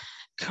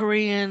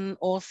Korean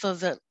author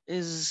that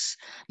lives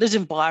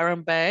in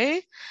Byron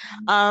Bay.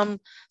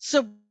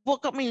 So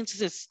what got me into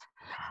this?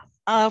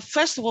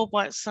 First of all,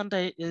 White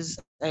Sunday is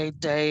a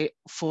day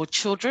for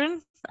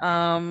children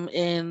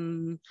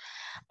in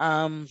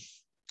um,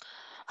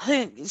 I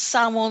think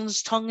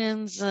Samoans,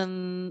 Tongans,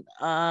 and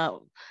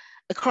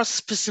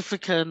across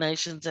Pacifica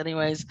nations,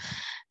 anyways,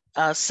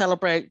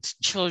 celebrate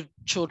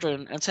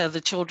children, and so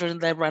the children,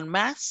 they run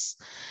mass,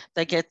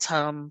 they get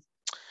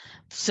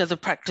so they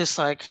practice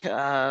like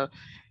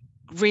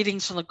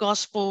readings from the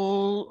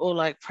gospel or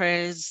like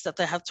prayers that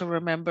they have to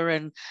remember,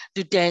 and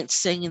do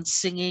dancing and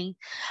singing.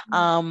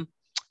 And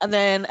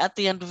then at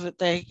the end of it,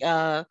 they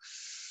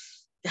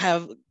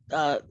have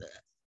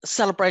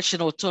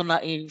celebration or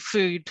tonai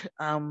food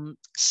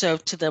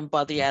served to them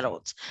by the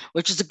adults,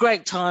 which is a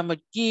great time of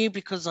year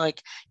because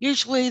like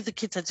usually the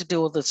kids had to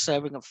do all the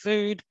serving of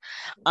food.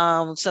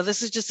 So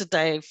this is just a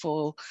day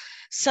for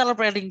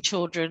celebrating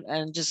children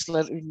and just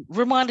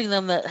reminding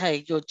them that,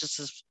 hey, you're just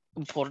as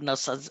important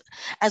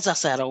as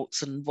us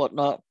adults and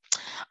whatnot.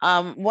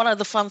 One of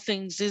the fun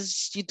things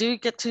is you do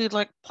get to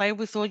like play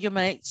with all your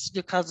mates,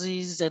 your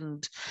cousins,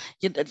 and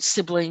your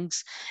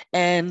siblings.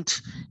 And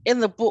in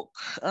the book,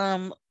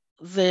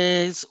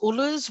 there's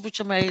ulus,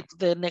 which are made,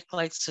 the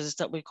necklaces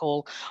that we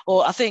call,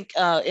 or I think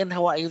in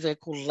Hawaii they're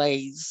called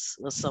leis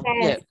or some,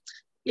 yeah, Yes.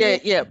 yeah,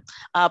 Yeah.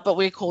 yeah. But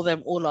we call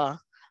them ula.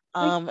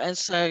 And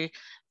so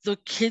the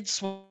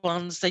kids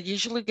ones, they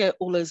usually get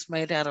ulas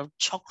made out of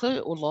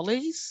chocolate or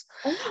lollies.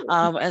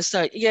 Oh. And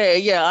so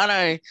yeah, I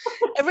know.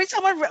 Every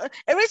time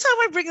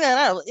I bring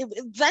that up,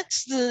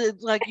 that's the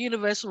like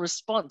universal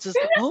response is,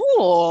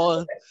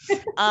 oh,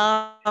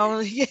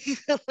 yeah,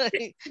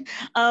 like,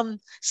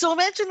 so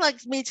imagine like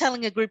me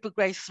telling a group of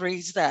grade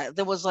threes that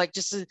there was like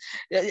just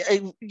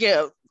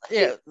yeah,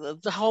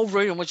 the whole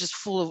room was just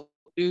full of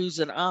oohs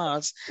and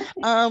ahs.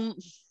 Um,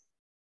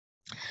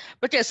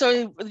 but yeah,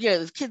 so yeah,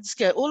 the kids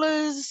get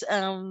ullers.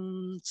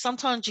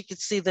 Sometimes you could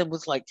see them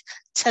with like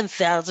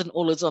 10,000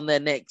 ullers on their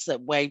necks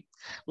that weigh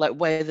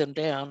them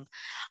down.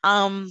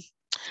 Um,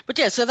 but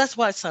yeah, so that's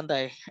White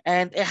Sunday,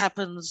 and it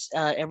happens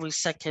every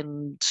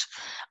second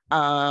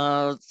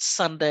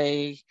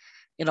Sunday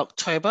in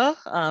October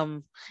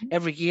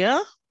every year.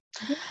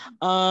 Yeah.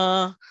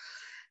 Uh,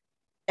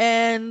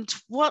 and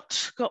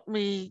what got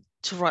me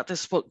to write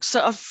this book?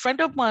 So a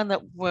friend of mine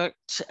that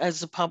worked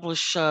as a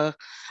publisher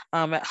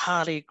at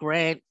Hardy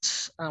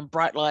Grant,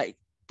 Bright Light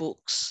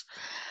Books,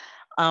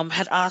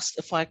 had asked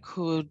if I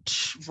could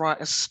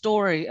write a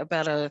story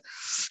about a,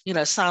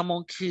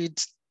 Samoan kid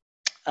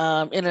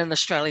in an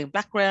Australian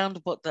background,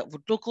 what that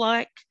would look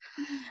like.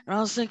 And I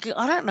was thinking,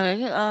 I don't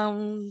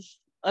know,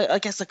 I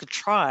guess I could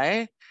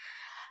try.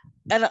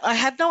 And I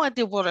had no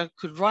idea what I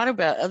could write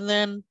about. And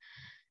then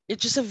it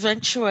just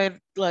eventuated,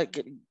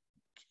 like,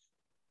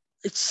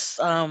 it's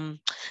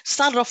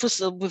started off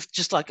with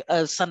just like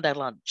a Sunday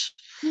lunch,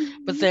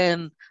 but Mhm.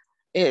 then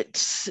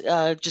it's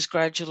just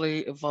gradually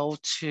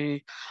evolved to,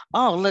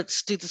 oh,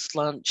 let's do this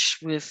lunch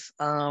with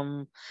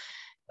on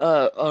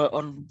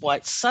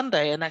White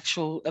Sunday, an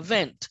actual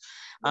event.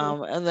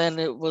 And then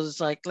it was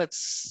like,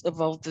 let's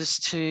evolve this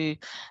to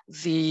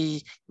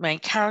the main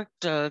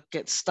character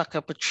gets stuck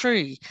up a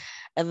tree.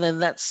 And then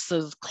that's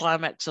the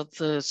climax of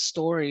the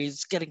story,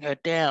 is getting her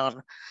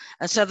down.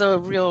 And so the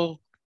real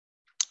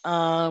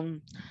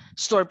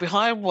story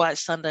behind White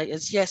Sunday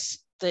is, yes,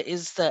 there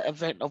is the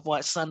event of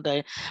White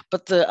Sunday,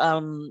 but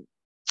the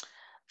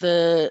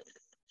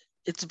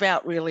it's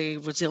about really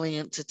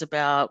resilience. It's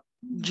about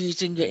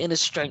using your inner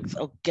strength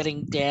of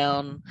getting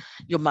down,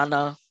 your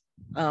mana,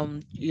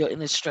 your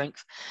inner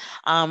strength,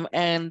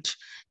 and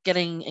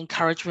getting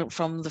encouragement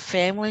from the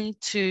family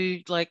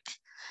to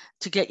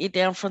get you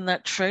down from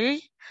that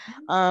tree.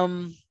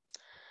 Um,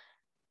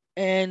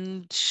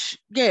 and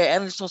yeah,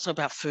 and it's also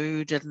about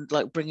food and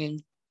like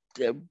bringing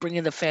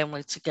the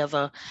family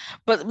together,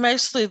 but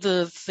mostly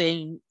the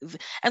theme,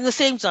 and the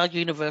themes are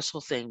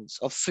universal themes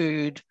of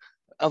food,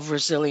 of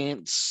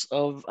resilience,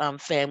 of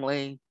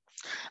family,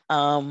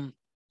 um,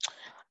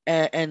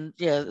 and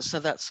yeah, so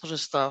that sort of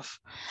stuff.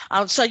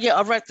 So yeah,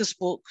 I wrote this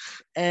book,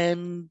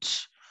 and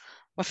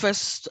my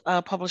first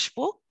published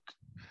book.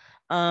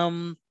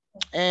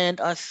 And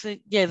I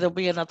think, yeah, there'll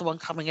be another one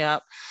coming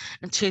out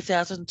in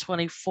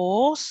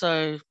 2024.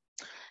 So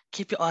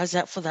keep your eyes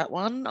out for that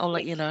one. I'll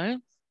let you know.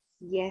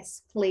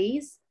 Yes,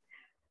 please.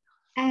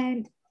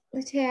 And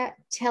Letitia,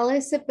 tell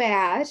us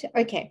about,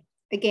 okay,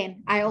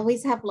 again, I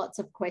always have lots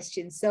of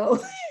questions. So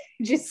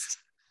just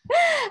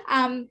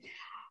um,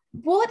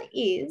 what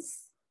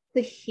is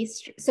the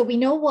history? So we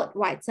know what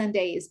White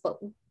Sunday is, but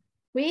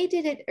where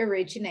did it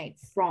originate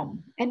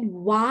from and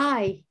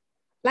why?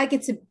 Like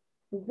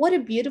what a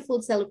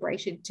beautiful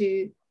celebration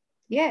to,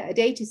 yeah, a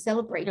day to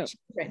celebrate Yeah.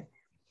 children.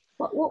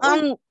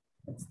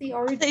 What's the They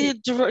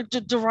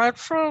origin? derived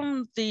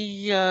from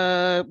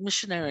the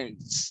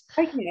missionaries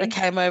that Okay.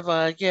 came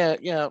over,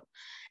 yeah,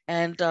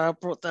 and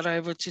brought that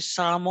over to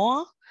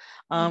Samoa.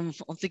 I'm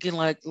thinking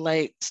like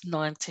late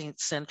 19th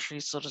century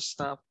sort of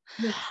stuff.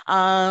 Yeah.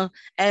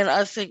 And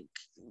I think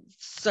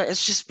so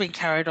it's just been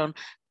carried on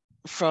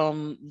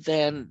from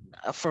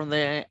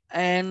there.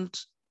 And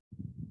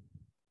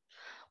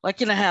like,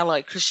 you know how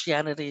like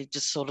Christianity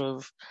just sort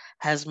of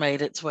has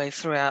made its way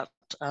throughout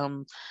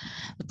the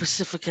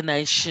Pacifica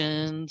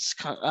nations.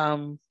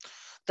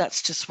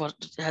 That's just what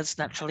has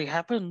naturally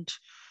happened.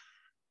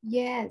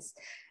 Yes.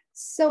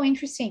 So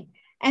interesting.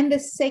 And the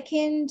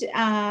second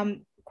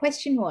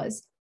question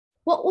was,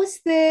 what was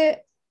the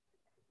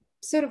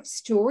sort of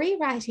story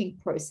writing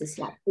process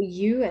like for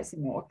you as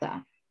an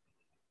author?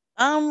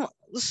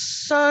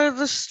 So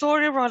the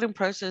story writing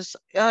process,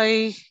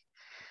 I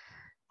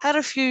had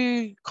a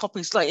few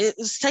copies. Like,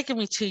 it's taken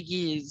me 2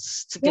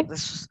 years to Yeah. get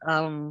this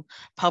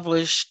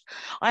published.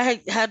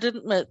 I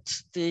hadn't met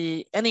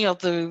any of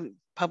the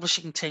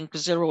publishing team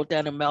because they're all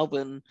down in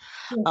Melbourne,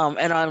 Yeah.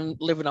 and I'm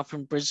living up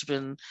in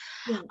Brisbane.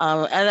 Yeah.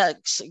 And that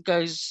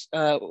goes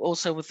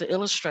also with the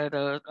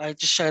illustrator. I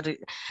just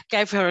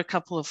gave her a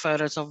couple of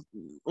photos of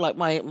like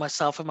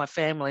myself and my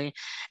family,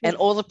 Yeah. and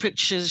all the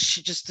pictures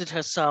she just did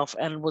herself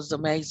and was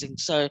amazing.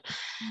 So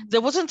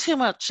there wasn't too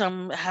much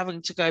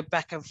having to go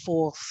back and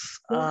forth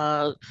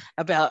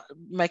about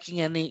making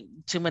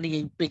too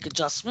many big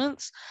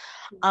adjustments.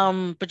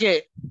 But yeah,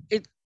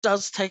 it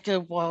does take a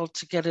while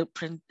to get it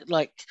to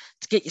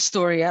get your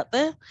story out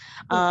there.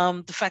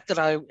 The fact that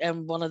I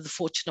am one of the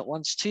fortunate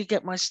ones to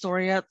get my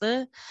story out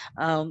there,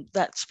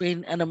 that's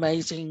been an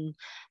amazing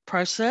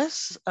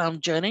process,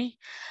 journey.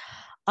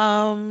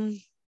 But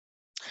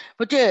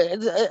yeah,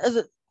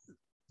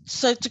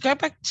 so to go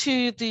back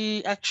to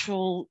the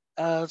actual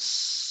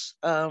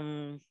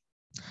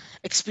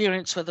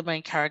experience where the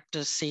main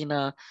character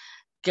Sina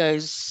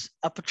goes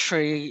up a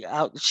tree.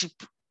 She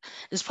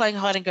is playing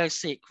hide and go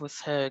seek with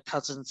her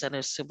cousins and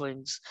her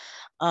siblings.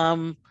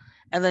 And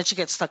then she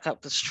gets stuck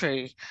up this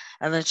tree,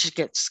 and then she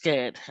gets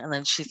scared, and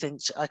then she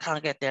thinks, I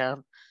can't get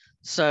down.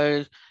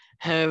 So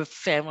her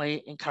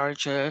family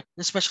encourage her,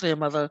 especially her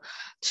mother,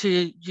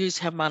 to use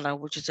her mana,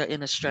 which is her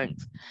inner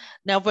strength.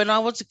 Now, when I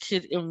was a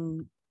kid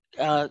in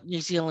New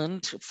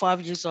Zealand,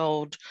 5 years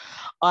old,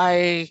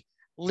 I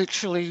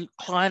literally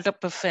climbed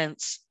up a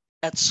fence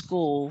at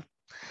school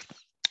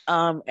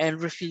and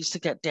refused to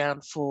get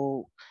down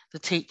for the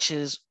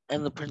teachers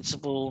and the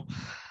principal.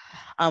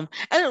 And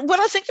when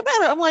I think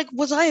about it, I'm like,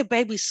 was I a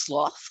baby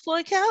sloth?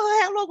 Like,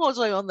 how long was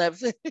I on that?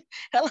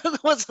 How long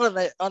was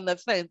I on that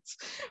fence?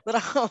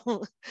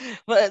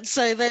 But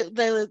so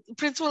the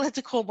principal had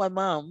to call my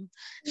mum.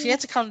 She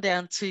had to come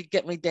down to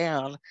get me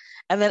down.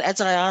 And then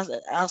as I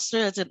asked her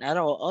as an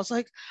adult, I was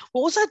like,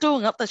 what was I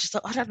doing up there? She's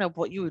like, I don't know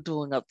what you were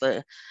doing up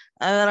there.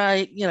 And then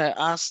I,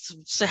 asked,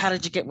 so how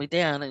did you get me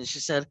down? And she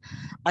said,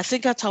 I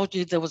think I told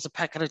you there was a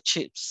packet of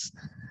chips.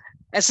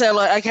 And so,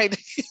 like, okay,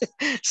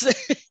 so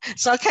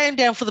I came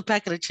down for the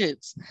packet of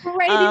chips.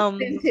 Great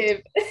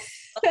incentive.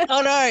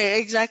 Oh no,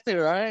 exactly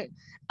right.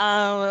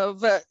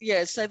 But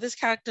yeah, so this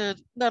character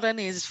not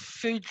only is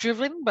food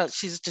driven, but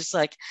she's just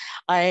like,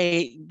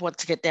 I want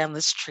to get down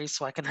this tree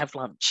so I can have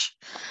lunch.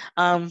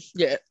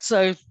 Yeah,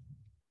 so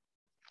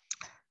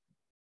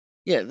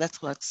yeah,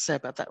 that's what I have to say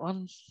about that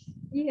one.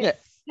 Yeah,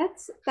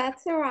 that's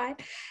all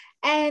right.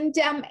 And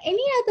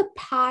any other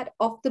part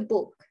of the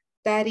book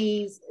that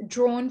is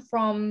drawn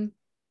from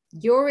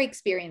your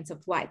experience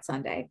of White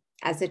Sunday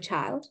as a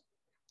child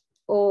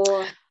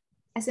or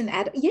as an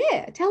adult?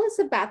 Yeah, tell us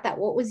about that.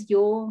 What was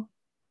your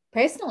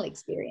personal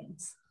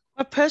experience?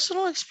 My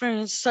personal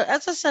experience. So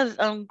as I said,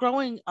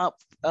 growing up,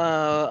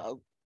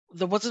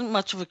 there wasn't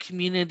much of a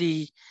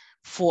community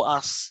for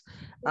us.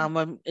 I'm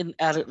out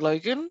at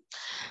Logan,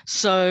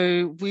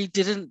 so we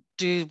didn't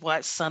do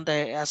White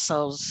Sunday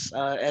ourselves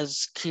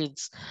as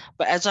kids.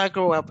 But as I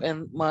grew up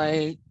and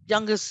my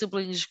younger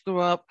siblings grew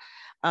up,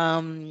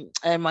 and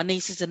my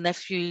nieces and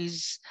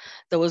nephews,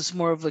 there was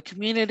more of a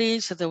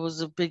community. So there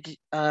was a big,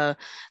 then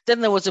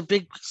there was a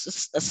big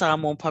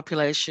Samoan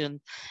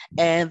population,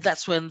 and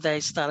that's when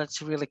they started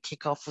to really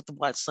kick off with the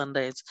White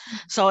Sundays.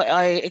 So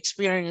I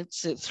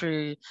experienced it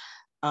through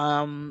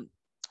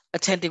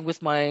attending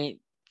with my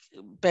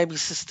baby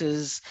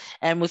sisters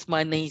and with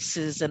my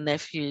nieces and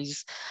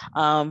nephews,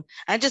 and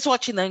just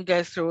watching them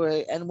go through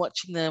it and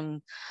watching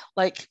them,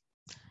 like,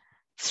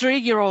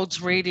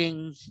 3-year-olds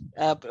reading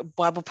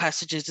Bible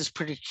passages is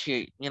pretty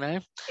cute, you know.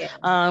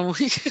 Yeah.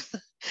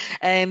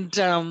 And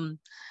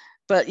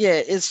but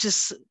yeah, it's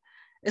just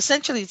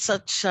essentially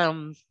such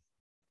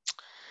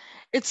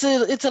it's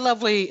a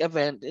lovely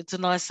event. It's a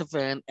nice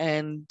event,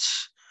 and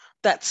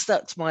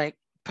that's my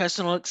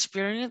personal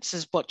experience,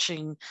 is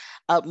watching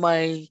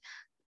my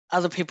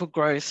other people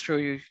grow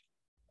through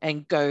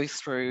and go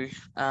through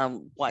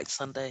White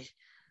Sunday.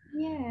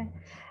 Yeah.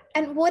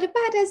 And what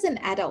about as an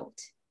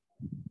adult?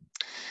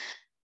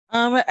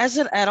 As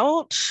an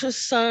adult,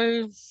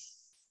 so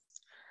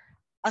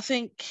I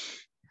think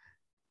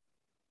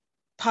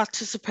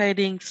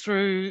participating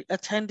through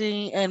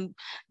attending and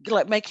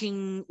like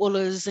making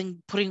ullahs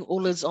and putting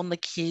ullahs on the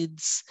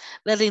kids,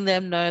 letting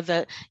them know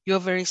that you're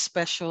very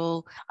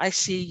special. I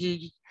see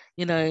you,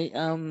 you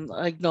know,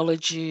 I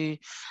acknowledge you,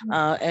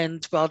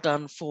 and well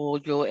done for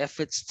your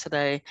efforts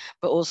today,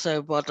 but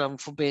also well done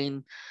for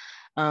being,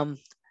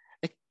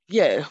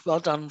 yeah, well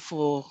done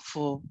for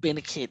being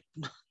a kid,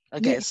 I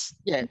guess.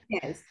 Yeah.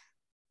 Yes.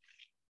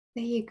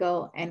 There you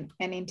go. And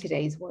in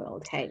today's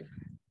world, hey.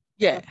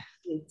 Yeah.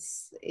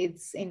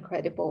 It's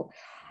incredible.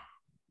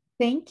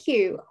 Thank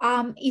you.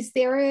 Is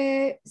there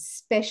a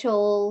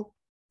special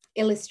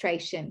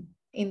illustration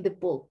in the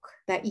book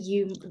that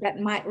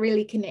might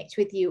really connect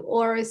with you,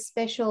 or a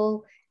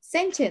special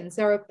sentence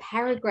or a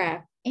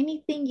paragraph,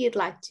 anything you'd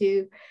like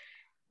to,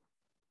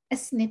 a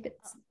snippet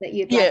that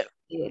you'd like to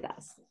share with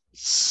us?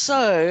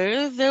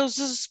 So there was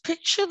this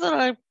picture that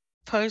I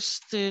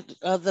posted,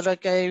 that I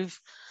gave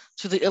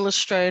to the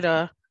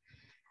illustrator,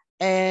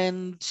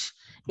 and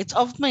it's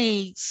of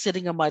me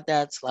sitting on my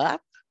dad's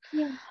lap.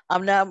 Yeah.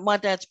 Now my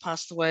dad's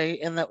passed away,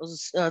 and that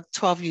was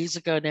 12 years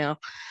ago now.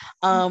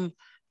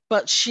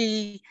 But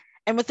she,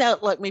 and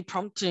without like me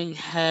prompting,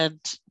 had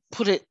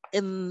put it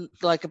in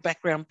like a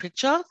background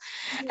picture,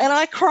 and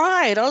I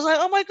cried. I was like,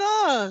 oh my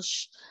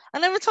gosh, I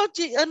never told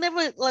you. I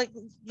never, like,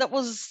 that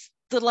was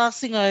the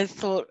last thing I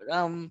thought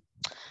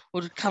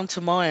would come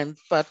to mind.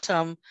 But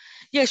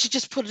yeah, she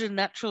just put it in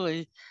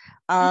naturally.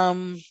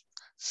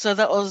 So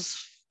that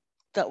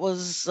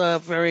was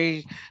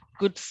very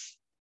good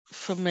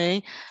for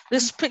me.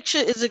 This picture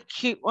is a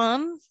cute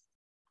one.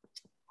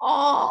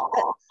 Oh,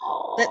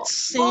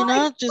 That's my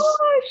Sina.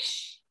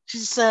 gosh.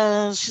 She's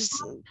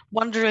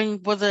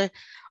wondering whether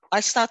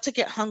I start to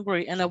get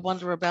hungry and I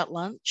wonder about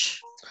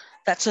lunch.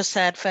 That's a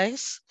sad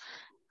face.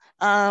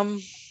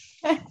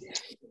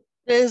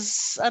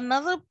 There's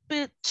another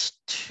bit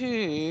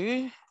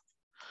too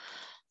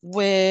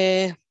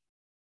where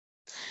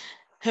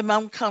her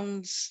mum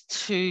comes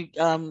to,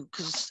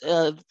 because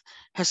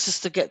her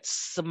sister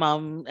gets the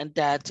mum and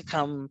dad to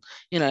come,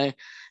 you know,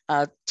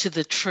 to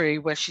the tree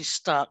where she's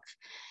stuck.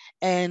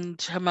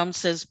 And her mum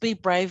says, be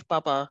brave,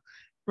 Baba.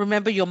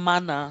 Remember your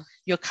mana,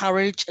 your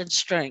courage and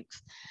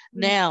strength.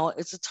 Now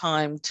is the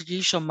time to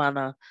use your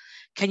mana.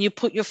 Can you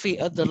put your feet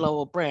at the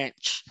lower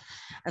branch?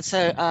 And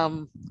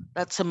so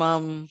that's her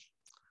mum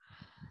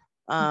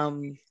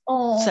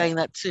saying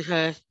that to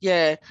her,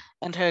 yeah,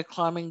 and her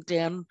climbing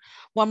down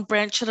one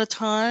branch at a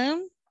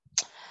time.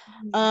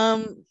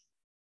 And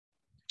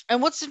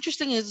what's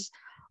interesting is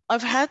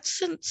I've had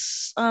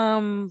since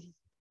the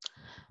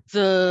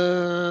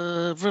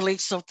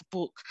release of the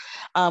book,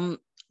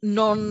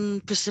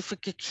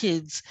 non-Pacifica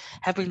kids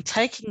have been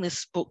taking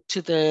this book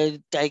to their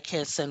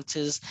daycare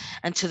centres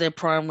and to their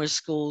primary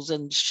schools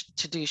and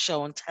to do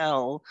show and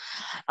tell.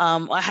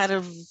 I had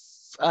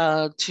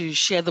to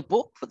share the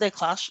book with their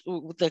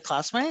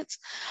classmates,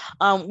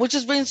 which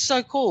has been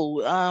so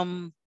cool.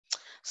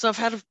 So I've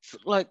had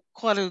like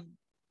quite a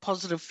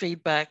positive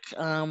feedback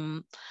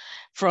from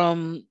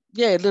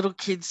little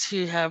kids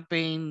who have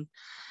been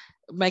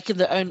making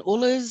their own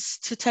ullahs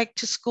to take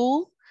to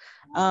school.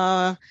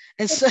 And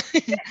so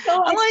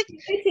I'm like,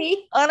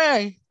 I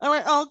know. I'm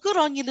like, oh, good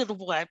on you, little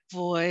white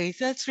boy.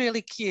 That's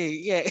really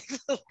cute. Yeah.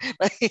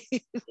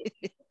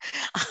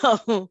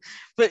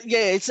 But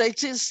yeah, so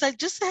just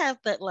to have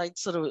that like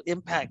sort of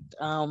impact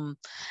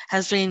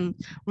has been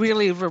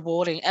really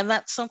rewarding. And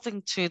that's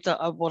something too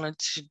that I wanted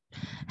to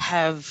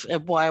have,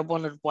 and why I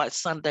wanted White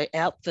Sunday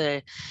out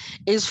there,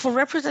 is for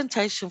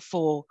representation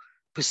for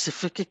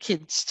Pacifica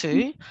kids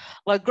too.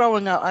 Like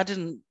growing up, I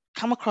didn't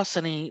come across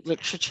any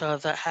literature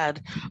that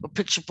had, or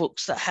picture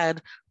books that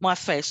had my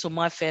face or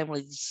my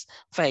family's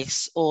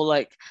face, or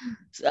like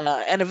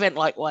an event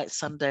like White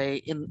Sunday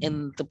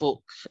in the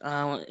book.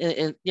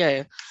 It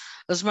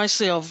was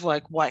mostly of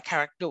like white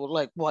character, or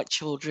like white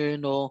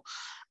children, or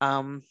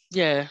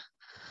yeah.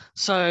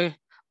 So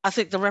I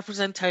think the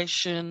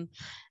representation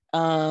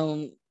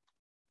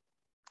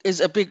is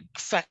a big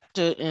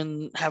factor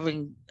in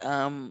having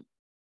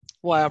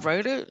why I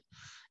wrote it,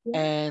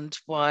 and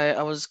why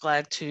I was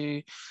glad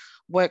to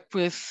work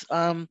with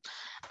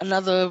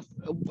another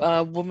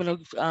woman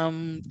of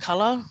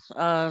color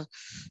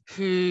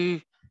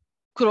who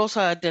could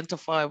also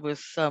identify with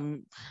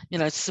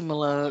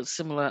similar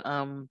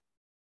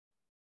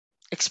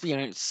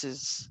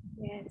experiences.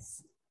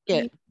 Yes.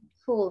 Yeah.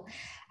 Cool.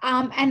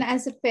 And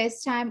as a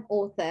first-time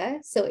author,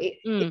 so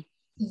Mm.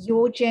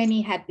 your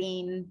journey had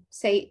been,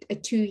 say, a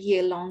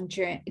 2-year long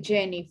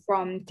journey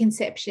from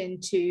conception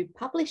to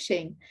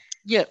publishing.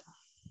 Yeah.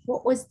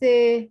 What was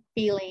the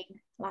feeling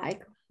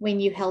like when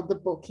you held the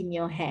book in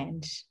your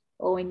hand,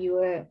 or when you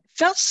were?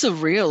 Felt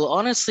surreal.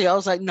 Honestly, I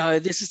was like, no,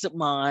 this isn't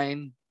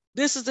mine.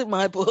 This isn't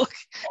my book.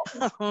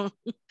 I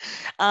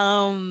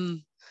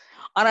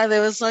know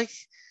there was like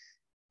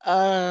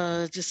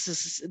just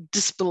this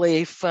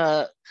disbelief.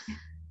 The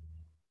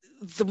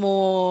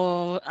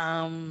more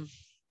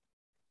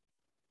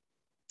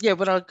yeah,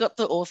 when I got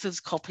the author's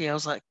copy, I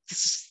was like,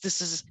 this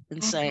is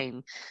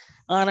insane.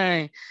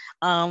 I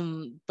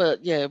know.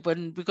 But yeah,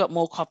 when we got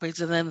more copies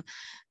and then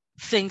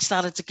things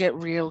started to get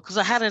real, because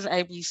I had an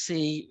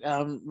ABC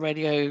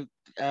radio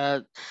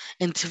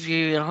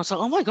interview, and I was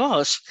like, oh my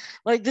gosh,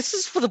 like this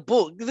is for the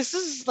book. This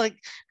is like,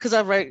 because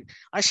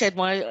I shared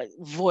my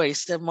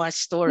voice and my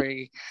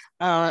story,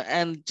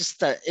 and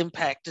just the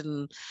impact,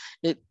 and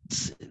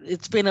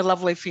it's been a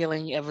lovely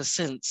feeling ever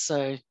since.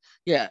 So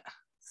yeah.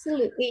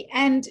 Absolutely.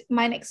 And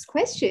my next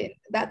question,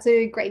 that's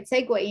a great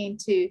segue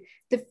into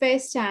the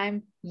first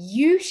time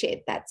you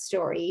shared that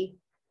story,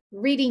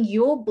 reading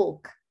your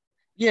book.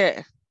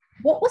 Yeah.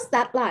 What was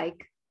that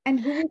like? And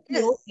who was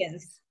the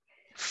audience?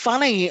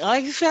 Funny.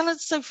 I found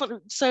it so funny.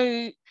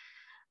 So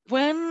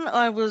when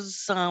I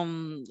was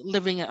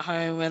living at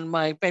home and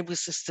my baby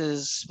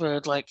sisters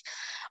were like,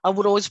 I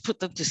would always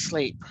put them to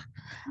sleep.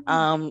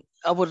 I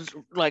would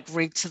like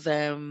read to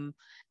them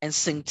and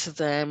sing to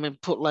them,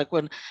 and put like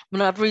when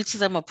I'd read to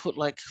them, I put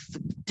like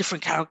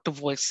different character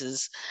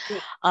voices.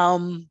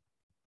 And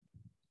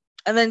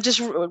then just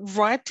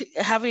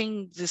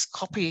having this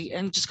copy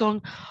and just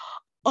going,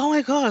 oh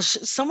my gosh,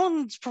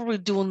 someone's probably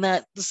doing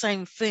that the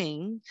same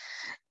thing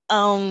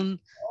to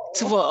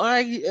what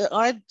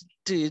I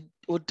did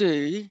or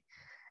do,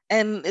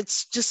 and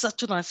it's just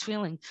such a nice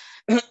feeling.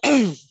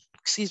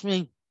 Excuse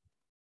me.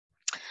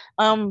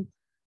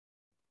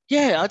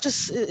 Yeah,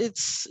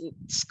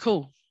 it's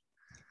cool.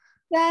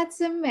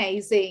 That's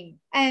amazing.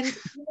 And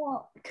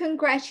well,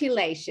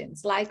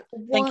 congratulations. Like,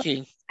 Thank what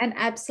you. an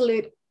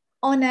absolute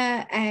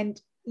honor and,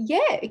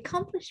 yeah,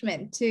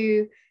 accomplishment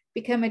to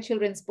become a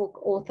children's book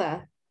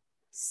author.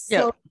 Yeah,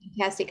 So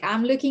fantastic.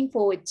 I'm looking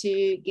forward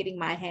to getting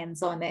my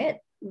hands on it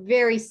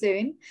very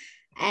soon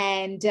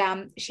and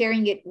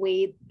sharing it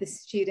with the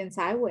students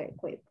I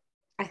work with.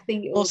 I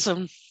think it will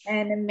awesome. be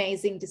an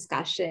amazing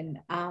discussion.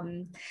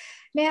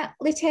 Now,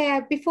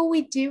 Litea, before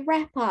we do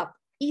wrap up,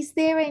 is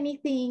there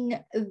anything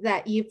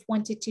that you've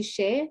wanted to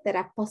share that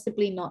I've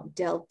possibly not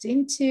delved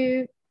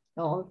into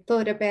or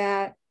thought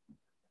about?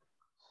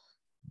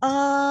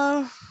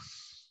 Uh,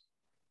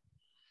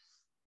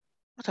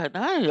 I don't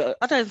know.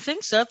 I don't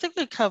think so. I think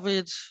we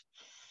covered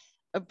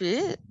a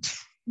bit.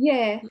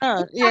 Yeah,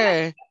 No,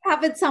 yeah,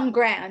 covered some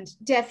ground,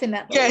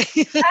 definitely. yeah.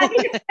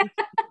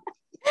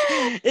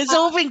 It's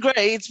all been great.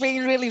 It's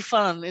been really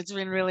fun. It's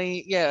been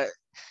really, yeah,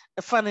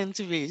 a fun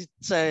interview.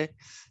 So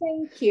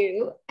Thank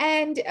you.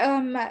 And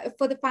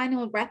for the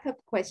final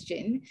wrap-up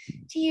question,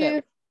 do yeah.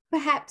 you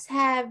perhaps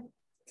have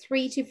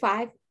 3 to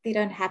 5? They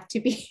don't have to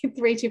be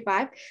 3 to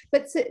 5,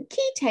 but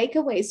key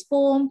takeaways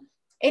for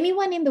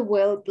anyone in the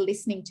world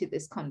listening to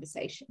this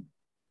conversation.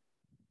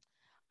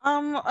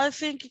 I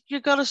think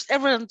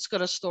everyone's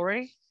got a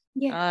story.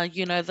 Yeah.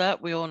 You know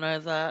that. We all know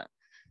that.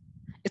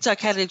 It's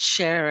okay to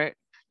share it.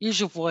 Use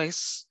your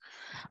voice.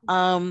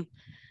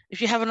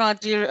 If you have an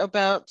idea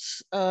about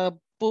a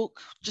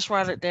book, just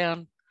write it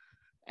down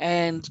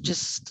and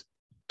just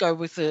go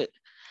with it.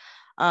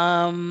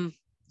 Um,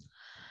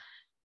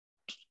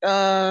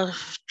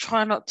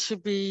 Try not to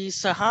be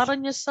so hard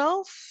on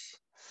yourself,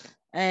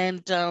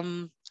 and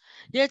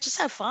yeah, just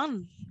have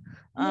fun.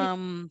 Yeah.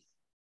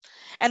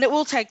 And it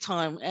will take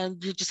time,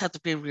 and you just have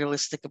to be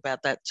realistic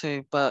about that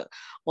too. But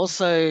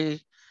also,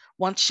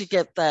 once you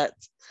get that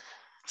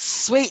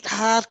sweet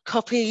hard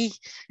copy,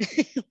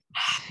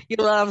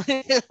 you'll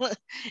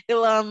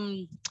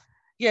you'll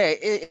yeah,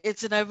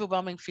 it's an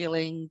overwhelming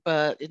feeling,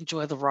 but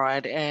enjoy the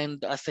ride.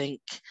 And I think,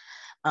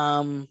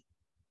 um,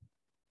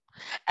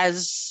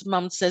 as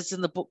Mum says in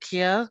the book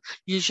here,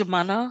 use your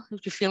mana.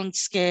 If you're feeling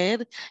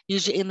scared,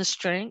 use your inner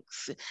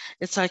strength.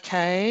 It's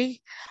okay.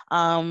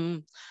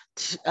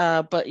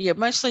 But yeah,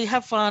 mostly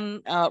have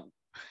fun.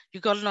 You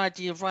got an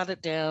idea, write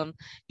it down,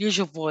 use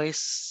your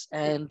voice,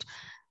 and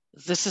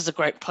this is a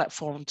great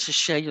platform to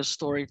share your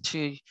story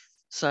too.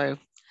 So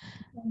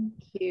Thank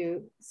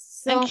you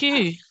so thank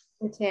you.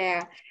 much,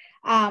 Litea.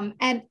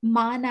 And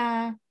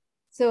mana,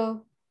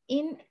 so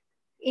in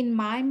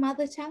my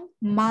mother tongue,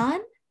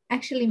 man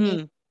actually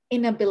means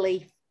inner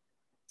belief.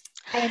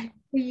 And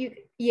you,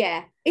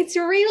 yeah, it's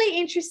really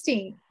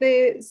interesting.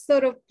 The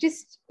sort of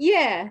just,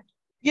 yeah,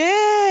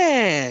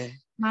 Yeah.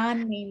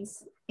 man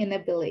means inner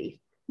belief.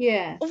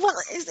 Yeah. Well,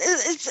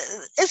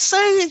 it's so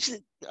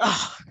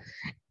oh,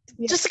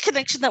 Yeah. just a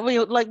connection that we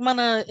like.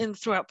 Mana in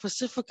throughout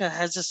Pacifica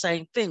has the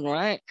same thing,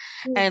 right?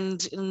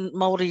 And in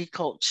Maori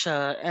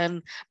culture,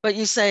 but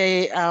you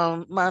say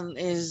man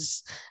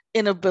is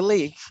inner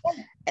belief.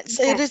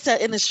 So it is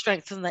that inner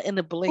strength and that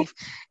inner belief.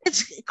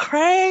 It's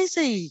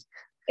crazy.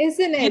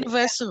 Isn't it?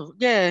 Universal.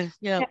 Yeah.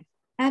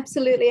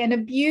 Absolutely. And a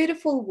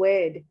beautiful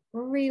word.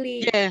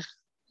 Really, Yeah.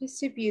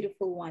 just a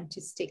beautiful one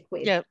to stick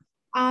with. Yeah.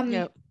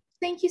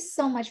 Thank you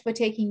so much for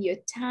taking your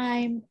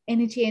time,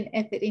 energy, and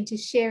effort into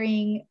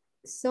sharing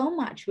so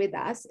much with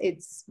us.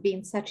 It's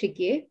been such a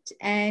gift.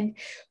 And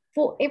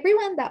for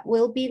everyone that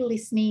will be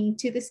listening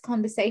to this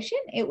conversation,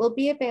 it will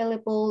be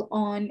available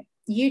on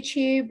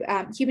YouTube,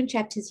 Human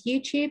Chapters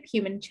YouTube,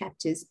 Human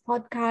Chapters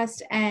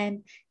podcast,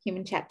 and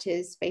Human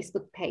Chapters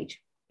Facebook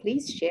page.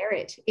 Please share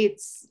it.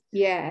 It's,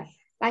 yeah,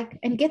 like,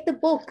 and get the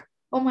book.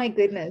 Oh my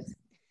goodness.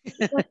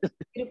 It's a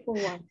beautiful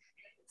one.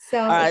 So,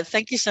 all right.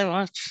 Thank you so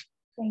much.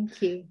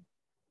 Thank you.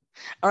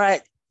 All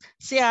right.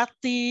 See you,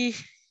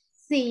 Aarti.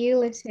 See you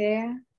later.